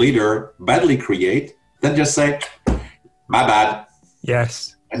 as a leader, badly create, then just say, my bad.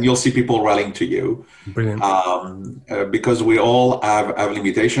 Yes. And you'll see people rallying to you. Brilliant. Because we all have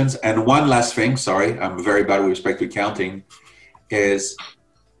limitations. And one last thing, sorry, I'm very bad with respect to counting, is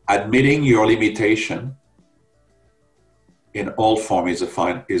admitting your limitation in all form is a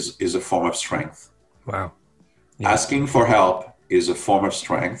form of strength. Wow. Yeah. Asking for help is a form of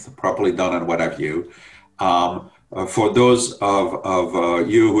strength, properly done and what have you. For those of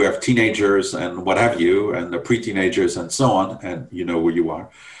you who have teenagers and what have you, and the pre-teenagers and so on, and you know where you are,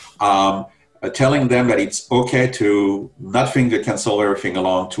 telling them that it's okay to not think they can solve everything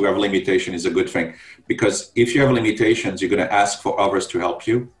alone, to have limitation is a good thing. Because if you have limitations, you're going to ask for others to help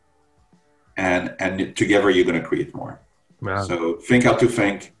you, and together you're going to create more. Wow. So think how to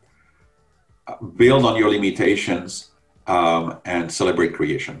think, build on your limitations, and celebrate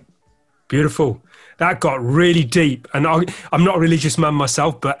creation. Beautiful. That got really deep, and I'm not a religious man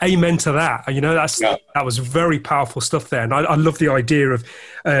myself, but amen to that. That was very powerful stuff there, and I love the idea of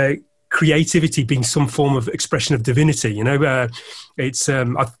creativity being some form of expression of divinity. It's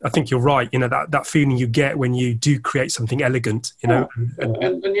I think you're right. That feeling you get when you do create something elegant. And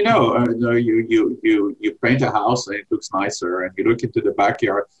you paint a house and it looks nicer, and you look into the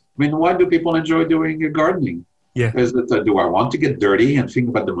backyard. I mean, why do people enjoy doing gardening? Yeah. Is it, do I want to get dirty and think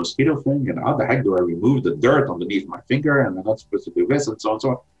about the mosquito thing? And how the heck do I remove the dirt underneath my finger? And I'm not supposed to do this and so on and so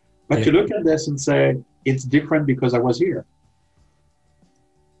on. But you look at this and say, it's different because I was here.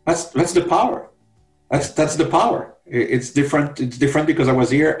 That's the power. That's the power. It's different. It's different because I was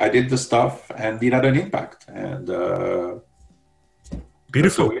here. I did the stuff and it had an impact. And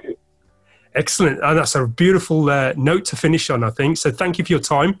beautiful. Excellent. And that's a beautiful note to finish on, I think. So thank you for your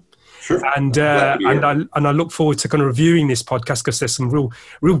time. Sure. And I look forward to kind of reviewing this podcast, because there's some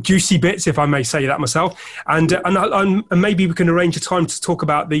real juicy bits, if I may say that myself. And maybe we can arrange a time to talk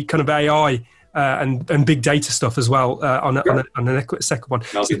about the kind of AI and big data stuff as well on a second one.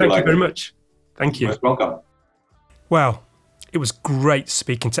 So thank you very much. Thank you. Most welcome. Well, it was great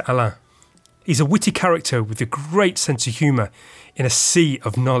speaking to Alain. He's a witty character with a great sense of humour in a sea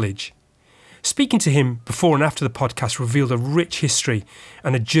of knowledge. Speaking to him before and after the podcast revealed a rich history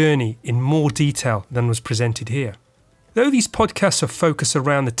and a journey in more detail than was presented here. Though these podcasts are focused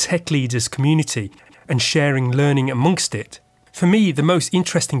around the tech leaders community and sharing learning amongst it, for me the most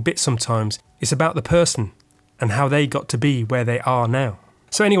interesting bit sometimes is about the person and how they got to be where they are now.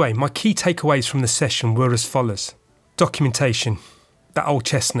 So anyway, my key takeaways from the session were as follows. Documentation, that old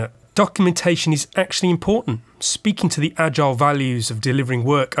chestnut. Documentation is actually important. Speaking to the agile values of delivering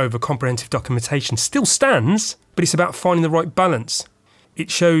work over comprehensive documentation still stands, but it's about finding the right balance. It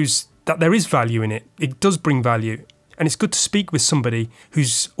shows that there is value in it. It does bring value. And it's good to speak with somebody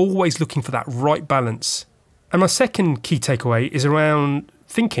who's always looking for that right balance. And my second key takeaway is around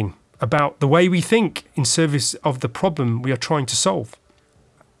thinking, about the way we think in service of the problem we are trying to solve.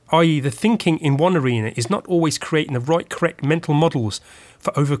 i.e. the thinking in one arena is not always creating the correct mental models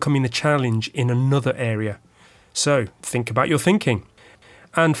for overcoming the challenge in another area. So think about your thinking.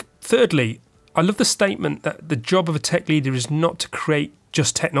 And thirdly, I love the statement that the job of a tech leader is not to create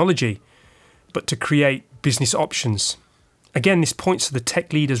just technology, but to create business options. Again, this points to the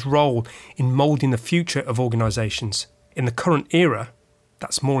tech leader's role in moulding the future of organisations. In the current era,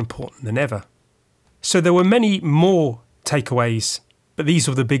 that's more important than ever. So there were many more takeaways, but these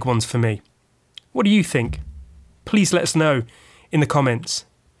were the big ones for me. What do you think? Please let us know in the comments.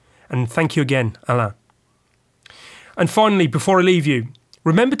 And thank you again, Alain. And finally, before I leave you,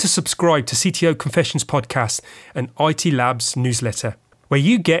 remember to subscribe to CTO Confessions Podcast and IT Labs newsletter, where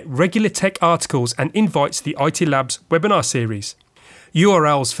you get regular tech articles and invites to the IT Labs webinar series.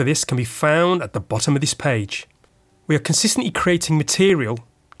 URLs for this can be found at the bottom of this page. We are consistently creating material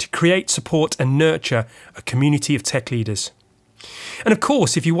to create, support and nurture a community of tech leaders. And of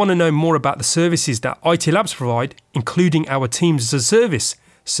course, if you want to know more about the services that IT Labs provide, including our Teams as a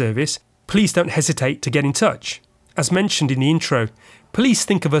service, please don't hesitate to get in touch. As mentioned in the intro, please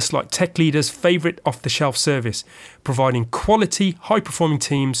think of us like tech leaders' favourite off-the-shelf service, providing quality, high-performing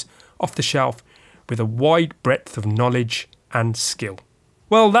teams off the shelf with a wide breadth of knowledge and skill.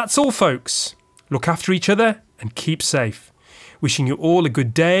 Well, that's all, folks. Look after each other and keep safe. Wishing you all a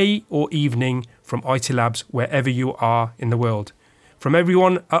good day or evening from IT Labs wherever you are in the world. From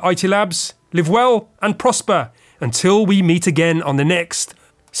everyone at IT Labs, live well and prosper until we meet again on the next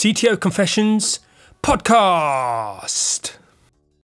CTO Confessions Podcast.